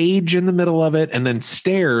a cage in the middle of it, and then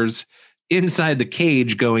stairs inside the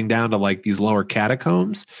cage going down to like these lower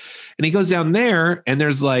catacombs. And he goes down there, and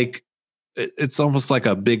there's like, it's almost like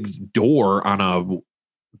a big door on a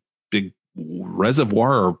big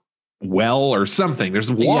reservoir or well or something. There's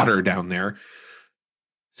water down there.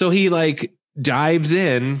 So he like dives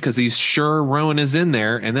in because he's sure Rowan is in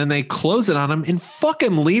there, and then they close it on him and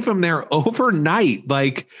fucking leave him there overnight.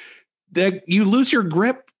 Like that, you lose your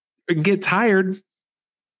grip and get tired,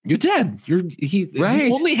 you're dead. He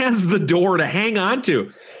only has the door to hang on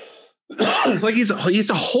to. Like he's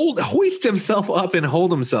to hoist himself up and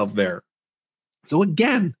hold himself there. So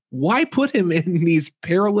again, why put him in these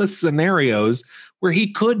perilous scenarios where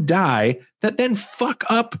he could die that then fuck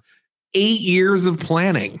up 8 years of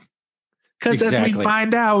planning? Because as we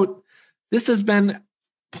find out, this has been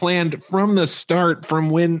planned from the start,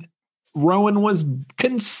 from when Rowan was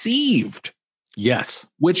conceived. Yes.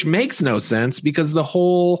 Which makes no sense, because the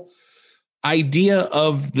whole idea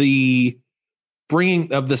of the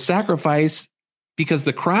bringing of the sacrifice, because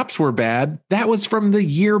the crops were bad, that was from the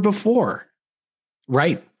year before.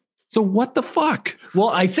 Right. So what the fuck? Well,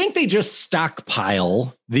 I think they just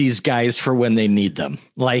stockpile these guys for when they need them.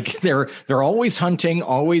 Like they're always hunting,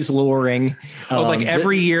 always luring. Like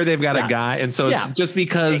every year they've got a guy. And so it's just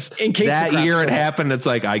because in case that year it happened, it's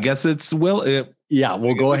like, I guess it's we'll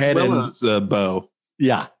go ahead and bow.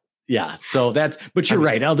 Yeah. Yeah. So but you're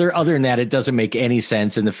right. Other than that, it doesn't make any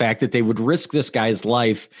sense. And the fact that they would risk this guy's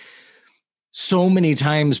life so many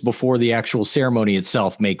times before the actual ceremony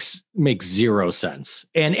itself makes zero sense.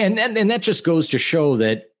 And that just goes to show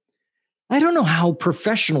that I don't know how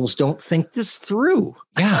professionals don't think this through.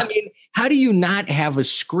 Yeah. I mean, how do you not have a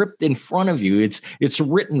script in front of you? It's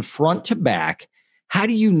written front to back. How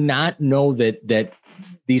do you not know that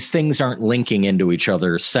these things aren't linking into each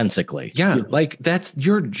other sensically. Yeah, like that's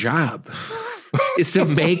your job is to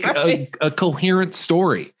make a coherent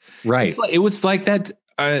story. Right. It was like that,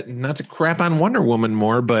 not to crap on Wonder Woman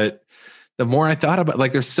more, but the more I thought about,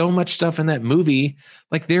 like, there's so much stuff in that movie.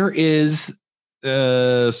 Like there is,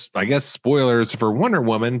 I guess, spoilers for Wonder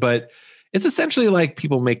Woman, but it's essentially like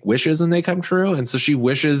people make wishes and they come true. And so she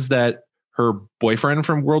wishes that her boyfriend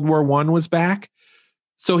from World War I was back.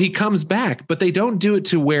 So he comes back, but they don't do it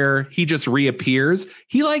to where he just reappears.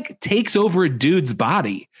 He like takes over a dude's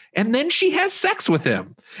body and then she has sex with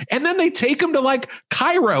him. And then they take him to like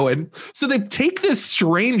Cairo. And so they take this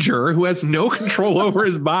stranger who has no control over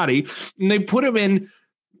his body and they put him in,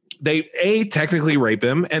 they technically rape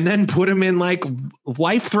him and then put him in like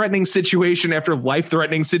life-threatening situation after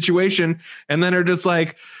life-threatening situation. And then are just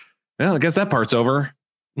like, well, I guess that part's over.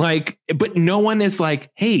 Like, but no one is like,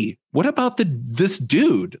 hey, what about this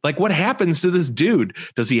dude? Like, what happens to this dude?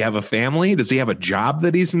 Does he have a family? Does he have a job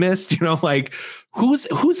that he's missed? You know, like who's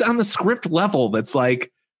on the script level that's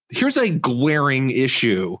like, here's a glaring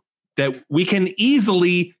issue that you can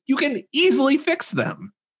easily fix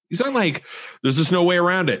them. These aren't like, there's just no way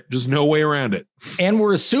around it. Just no way around it. And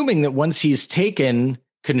we're assuming that once he's taken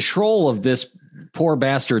control of this poor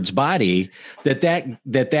bastard's body, that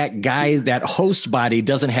guy, that host body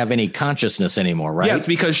doesn't have any consciousness anymore, right? Yes,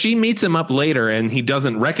 because she meets him up later and he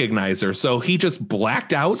doesn't recognize her. So he just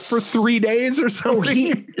blacked out for 3 days or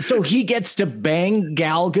something. So he gets to bang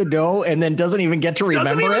Gal Gadot and then doesn't even get to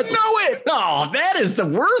remember it. Know it. Oh, that is the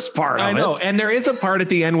worst part. I know. And there is a part at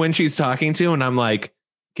the end when she's talking to, and I'm like,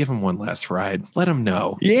 give him one last ride. Let him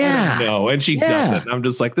know. Yeah. No, and she doesn't. I'm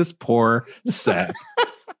just like, this poor Seth.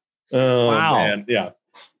 Oh, wow. Man. Yeah.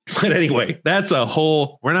 But anyway, that's a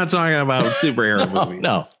whole, we're not talking about superhero movies.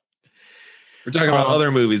 No. We're talking about other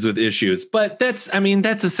movies with issues. But that's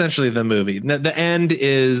essentially the movie. The end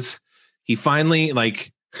is he finally,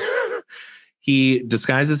 like, he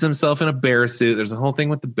disguises himself in a bear suit. There's a whole thing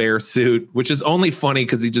with the bear suit, which is only funny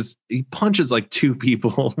because he punches like 2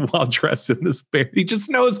 people while dressed in this bear. He just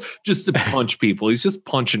knows just to punch people. He's just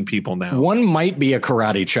punching people now. One might be a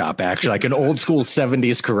karate chop, actually, like an old school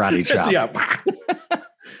 70s karate chop. Yeah.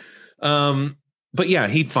 But yeah,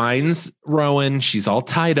 he finds Rowan. She's all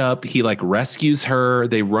tied up. He like rescues her.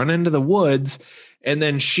 They run into the woods, and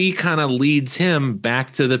then she kind of leads him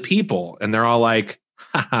back to the people, and they're all like,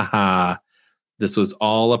 ha ha ha. This was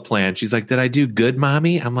all a plan. She's like, did I do good,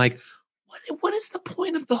 mommy? I'm like, what is the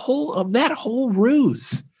point of that whole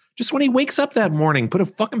ruse? Just when he wakes up that morning, put a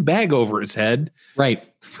fucking bag over his head. Right.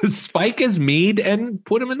 Spike his mead and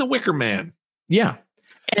put him in the Wicker Man. Yeah.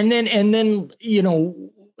 And then, you know,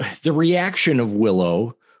 the reaction of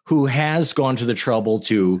Willow, who has gone to the trouble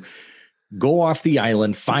to go off the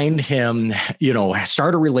island, find him, you know,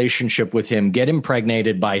 start a relationship with him, get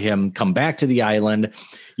impregnated by him, come back to the island,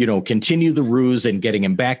 you know, continue the ruse and getting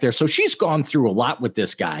him back there. So she's gone through a lot with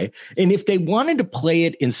this guy. And if they wanted to play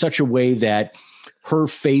it in such a way that her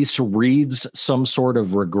face reads some sort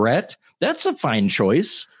of regret, that's a fine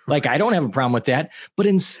choice. Like, I don't have a problem with that. But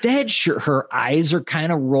instead, her eyes are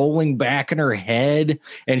kind of rolling back in her head,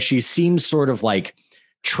 and she seems sort of like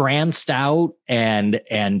tranced out and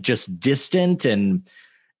just distant, and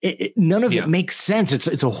none of it makes sense.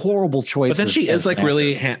 It's a horrible choice. But then she is like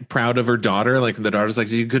really proud of her daughter. Like the daughter's like,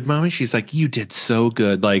 "Did you good, mommy?" She's like, "You did so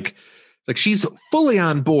good." Like she's fully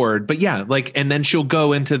on board. But yeah, like, and then she'll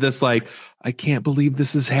go into this like, "I can't believe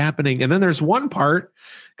this is happening." And then there's one part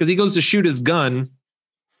because he goes to shoot his gun,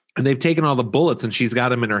 and they've taken all the bullets, and she's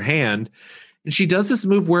got him in her hand, and she does this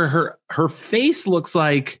move where her face looks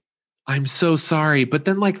like, I'm so sorry. But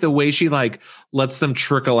then like the way she like lets them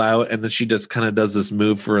trickle out, and then she just kind of does this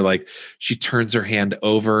move for like, she turns her hand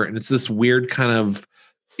over, and it's this weird kind of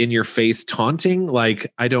in your face taunting.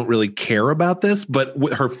 Like, I don't really care about this, but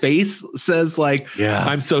her face says like, yeah,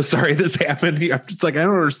 I'm so sorry this happened. I'm just like, I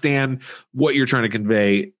don't understand what you're trying to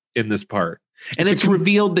convey in this part. And it's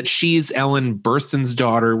revealed that she's Ellen Burstyn's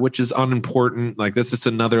daughter, which is unimportant. Like, this is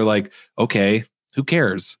another like, okay, who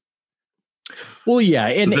cares? Well, yeah.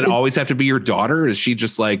 And does it always have to be your daughter? Is she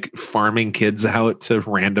just like farming kids out to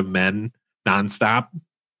random men nonstop?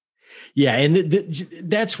 Yeah. And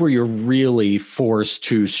that's where you're really forced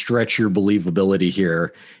to stretch your believability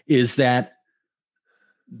here, is that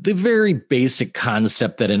the very basic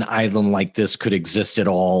concept that an island like this could exist at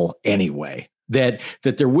all anyway. That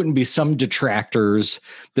there wouldn't be some detractors,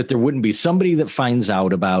 that there wouldn't be somebody that finds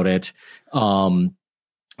out about it,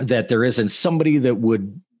 that there isn't somebody that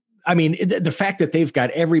would, I mean, the fact that they've got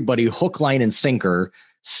everybody hook, line, and sinker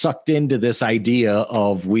sucked into this idea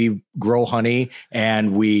of we grow honey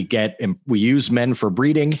and we use men for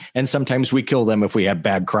breeding, and sometimes we kill them if we have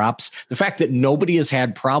bad crops. The fact that nobody has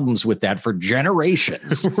had problems with that for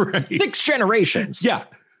generations, Right. 6 generations. Yeah.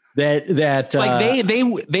 That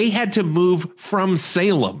Like they had to move from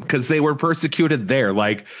Salem because they were persecuted there.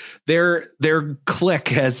 Like their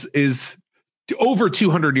clique is over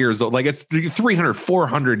 200 years old. Like it's 300,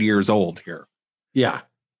 400 years old here. Yeah.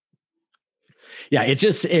 Yeah,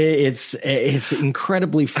 it's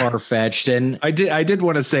incredibly far-fetched. And I did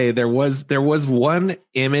want to say there was one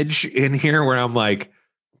image in here where I'm like,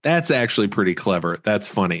 that's actually pretty clever. That's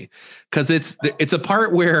funny. Because it's a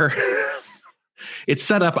part where it's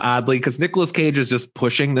set up oddly because Nicolas Cage is just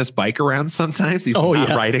pushing this bike around sometimes. He's not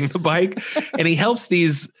riding the bike. And he helps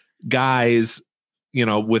these guys,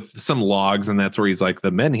 with some logs, and that's where he's like,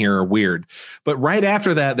 the men here are weird. But right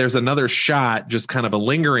after that, there's another shot, just kind of a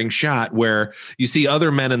lingering shot where you see other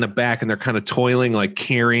men in the back and they're kind of toiling, like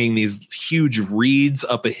carrying these huge reeds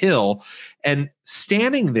up a hill. And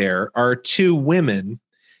standing there are 2 women,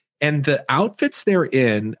 and the outfits they're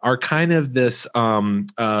in are kind of this,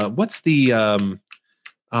 what's the,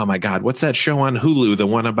 oh my God, what's that show on Hulu? The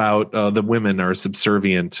one about the women are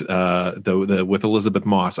subservient, the with Elizabeth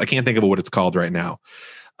Moss. I can't think of what it's called right now.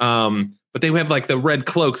 But they have like the red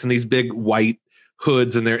cloaks and these big white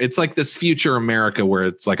hoods, and it's like this future America where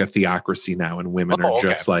it's like a theocracy now, and women are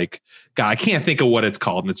just like, God, I can't think of what it's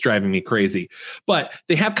called, and it's driving me crazy. But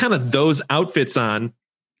they have kind of those outfits on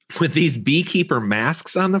with these beekeeper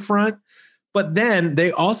masks on the front. But then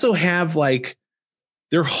they also have like,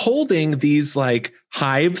 they're holding these like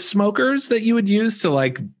hive smokers that you would use to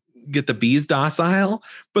like get the bees docile.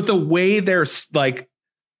 But the way they're like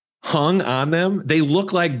hung on them, they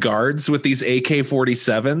look like guards with these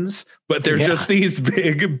AK-47s, but they're just these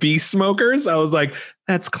big bee smokers. I was like,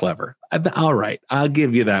 that's clever. All right, I'll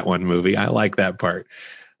give you that one, movie. I like that part.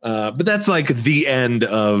 But that's like the end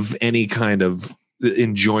of any kind of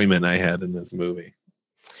enjoyment I had in this movie.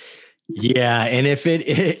 Yeah, and if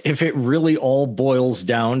it really all boils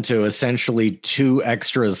down to essentially 2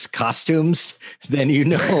 extras costumes, then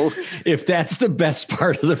if that's the best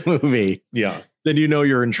part of the movie, then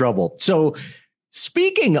you're in trouble. So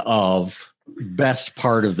speaking of best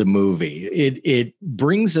part of the movie, it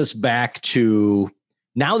brings us back to,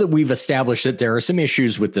 now that we've established that there are some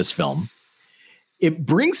issues with this film, it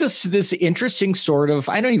brings us to this interesting sort of,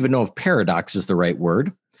 I don't even know if paradox is the right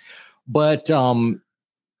word, but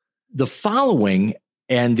the following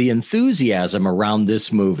and the enthusiasm around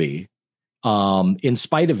this movie, in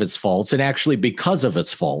spite of its faults, and actually because of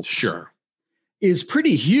its faults, is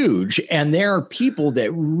pretty huge. And there are people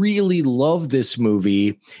that really love this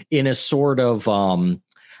movie in a sort of,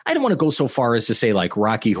 I don't want to go so far as to say like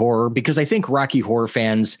Rocky Horror, because I think Rocky Horror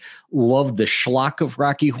fans love the schlock of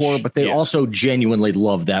Rocky Horror, but they also genuinely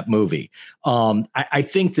love that movie. I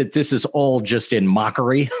think that this is all just in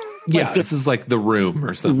mockery. This is like The Room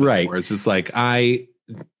or something. Right. Where it's just like,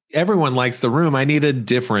 everyone likes The Room. I need a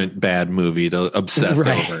different bad movie to obsess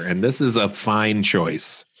over. And this is a fine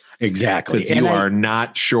choice. Exactly. Because you are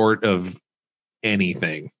not short of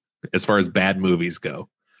anything as far as bad movies go.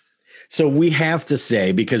 So we have to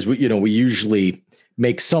say, because we usually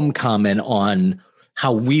make some comment on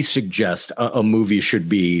how we suggest a movie should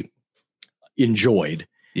be enjoyed.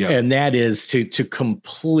 Yeah. And that is to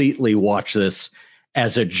completely watch this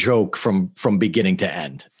as a joke from beginning to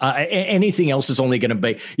end. Anything else is only going to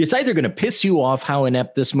be, it's either going to piss you off how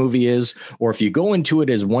inept this movie is, or if you go into it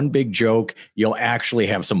as one big joke, you'll actually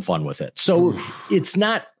have some fun with it. So it's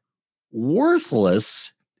not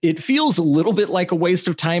worthless. It feels a little bit like a waste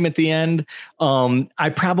of time at the end.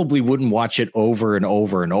 I probably wouldn't watch it over and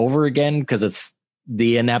over and over again because it's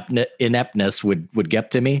the ineptness would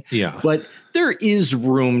get to me. Yeah. But there is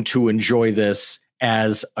room to enjoy this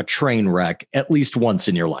as a train wreck at least once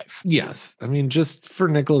in your life. Yes. I mean, just for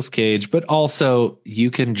Nicolas Cage, but also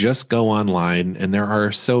you can just go online and there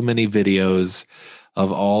are so many videos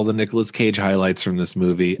of all the Nicolas Cage highlights from this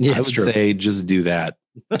movie. Yeah, I would say just do that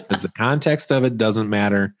because the context of it doesn't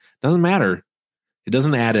matter. It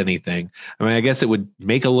doesn't add anything. I mean, I guess it would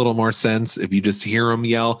make a little more sense if you just hear him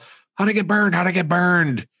yell, how'd I get burned? How'd I get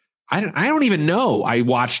burned? I don't even know. I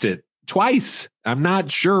watched it twice. I'm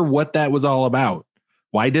not sure what that was all about.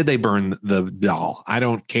 Why did they burn the doll? I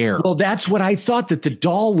don't care. Well, that's what I thought, that the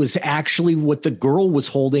doll was actually what the girl was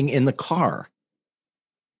holding in the car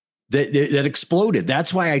that exploded.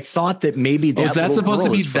 That's why I thought that maybe that was that supposed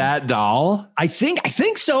to be that doll? I think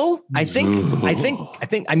so.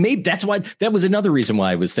 I made, that's why, that was another reason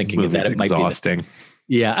why I was thinking of that. It might exhausting. be.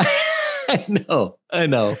 Yeah, I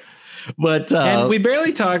know. But and we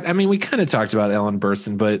barely talked. I mean, we kind of talked about Ellen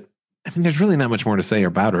Burstyn, but I mean, there's really not much more to say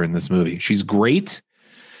about her in this movie. She's great.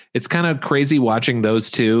 It's kind of crazy watching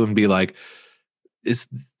those two and be like,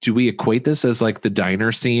 do we equate this as like the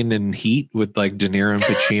diner scene in Heat with like De Niro and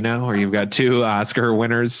Pacino, where you've got two Oscar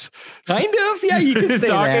winners? Kind of, yeah, you can say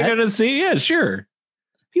talking that. in a scene. Yeah, sure.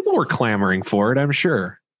 People were clamoring for it, I'm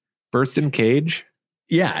sure. Burstyn Cage.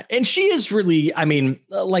 Yeah, and she is really, I mean,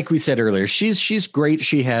 like we said earlier, she's great.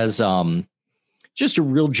 She has just a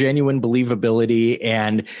real genuine believability,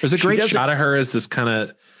 and there's a great shot of her as this kind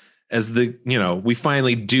of, as the, you know, we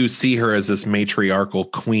finally do see her as this matriarchal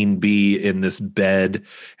queen bee in this bed,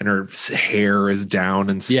 and her hair is down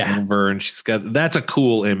and silver, and she's got, that's a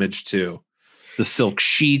cool image too. The silk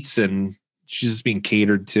sheets, and she's just being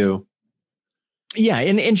catered to. Yeah,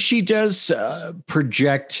 and she does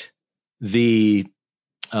project the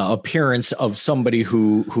appearance of somebody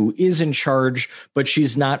who is in charge, but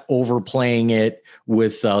she's not overplaying it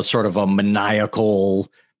with sort of a maniacal,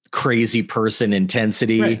 crazy person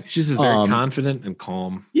intensity. Right. She's just very confident and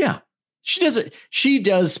calm. Yeah, she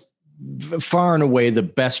does far and away the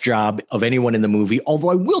best job of anyone in the movie. Although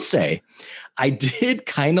I will say, I did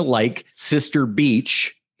kind of like Sister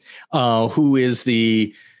Beach, who is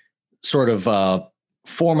the sort of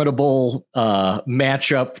formidable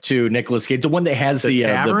matchup to Nicolas Cage, the one that has the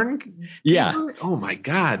tavern. Yeah. Oh my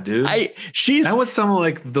God, dude. She's that was some of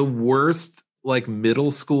like the worst like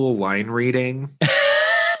middle school line reading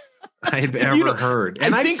I've ever heard.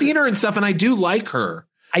 And I've seen her and stuff, and I do like her.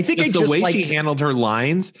 I think the way she handled her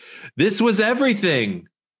lines. This was everything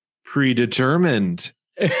predetermined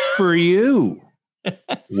for you,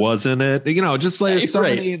 wasn't it? You know, just like so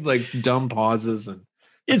many like dumb pauses, and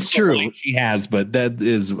it's true she has, but that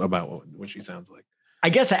is about what she sounds like. I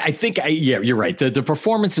guess I think you're right. The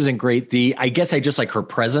performance isn't great. I guess I just like her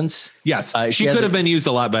presence. Yes, she could have been used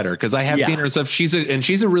a lot better, because I have seen her stuff. She's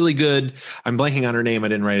a really good. I'm blanking on her name. I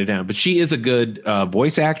didn't write it down, but she is a good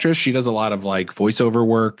voice actress. She does a lot of like voiceover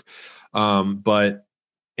work.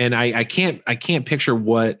 And I can't picture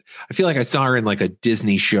what, I feel like I saw her in like a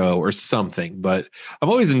Disney show or something. But I've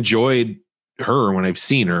always enjoyed her when I've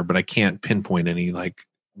seen her, but I can't pinpoint any like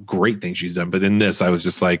great thing she's done. But in this, I was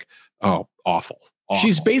just like, oh, awful.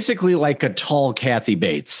 She's basically like a tall Kathy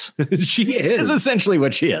Bates. She is. That's essentially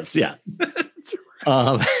what she is. Yeah.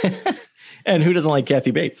 And who doesn't like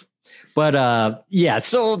Kathy Bates? But yeah,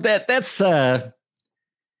 so that's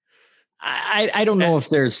I don't know if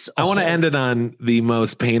there's. I want to end it on the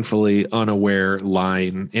most painfully unaware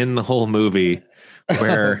line in the whole movie,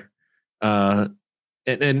 where and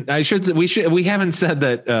we haven't said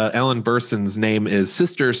that Ellen Burstyn's name is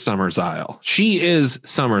Sister Summersisle. She is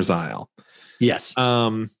Summersisle. Yes.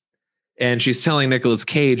 And she's telling Nicolas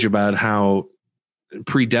Cage about how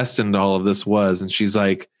predestined all of this was. And she's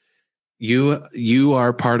like, you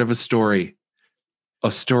are part of a story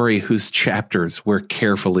whose chapters were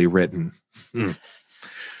carefully written.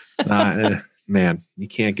 Man, you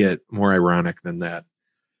can't get more ironic than that.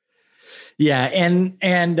 Yeah. And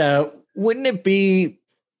wouldn't it be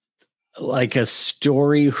like a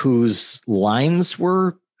story whose lines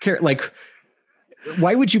were like,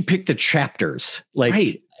 why would you pick the chapters? Like,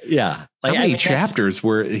 right. Yeah. Like, how many chapters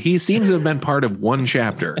were, he seems to have been part of one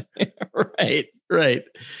chapter. Right.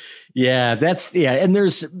 Yeah. And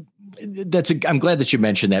I'm glad that you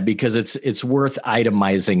mentioned that, because it's worth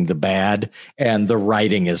itemizing the bad, and the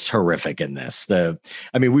writing is horrific in this.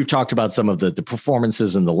 We've talked about some of the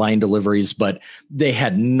performances and the line deliveries, but they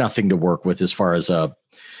had nothing to work with as far as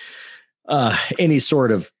any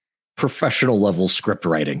sort of professional level script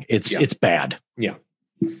writing. It's bad. Yeah.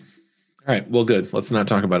 All right. Well, good. Let's not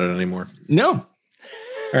talk about it anymore. No. All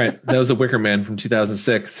right. That was a Wicker Man from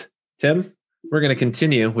 2006. Tim, we're going to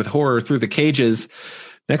continue with horror through the cages.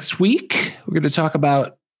 Next week, we're going to talk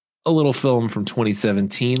about a little film from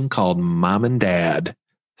 2017 called Mom and Dad,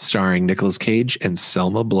 starring Nicolas Cage and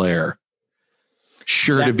Selma Blair.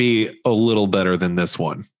 Sure to be a little better than this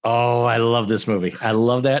one. Oh, I love this movie. I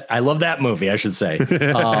love that. I love that movie, I should say.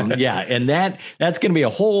 Yeah. And that's going to be a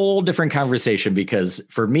whole different conversation, because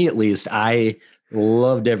for me, at least, I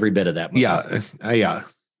loved every bit of that movie. Yeah.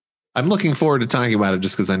 I'm looking forward to talking about it,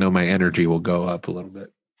 just because I know my energy will go up a little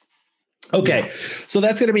bit. Okay, so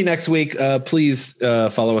that's going to be next week. Please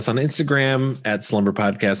follow us on Instagram at Slumber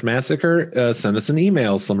Podcast Massacre. Send us an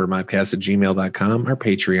email, slumberpodcast@gmail.com. Our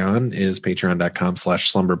Patreon is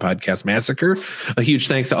patreon.com/Slumber Podcast Massacre. A huge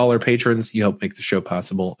thanks to all our patrons. You help make the show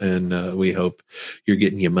possible, and we hope you're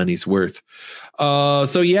getting your money's worth.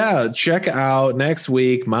 So yeah, check out next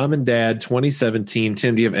week, Mom and Dad 2017.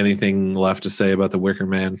 Tim, do you have anything left to say about the Wicker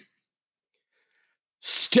Man?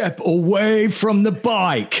 Step away from the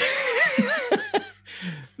bike.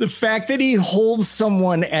 The fact that he holds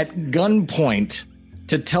someone at gunpoint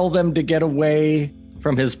to tell them to get away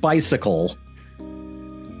from his bicycle.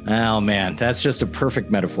 Oh, man, that's just a perfect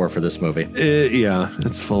metaphor for this movie. Yeah,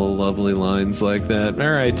 it's full of lovely lines like that. All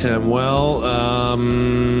right, Tim. Well,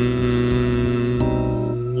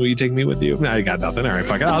 will you take me with you? I got nothing. All right,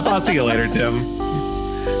 fuck it. I'll see you later, Tim.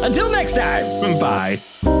 Until next time. Bye.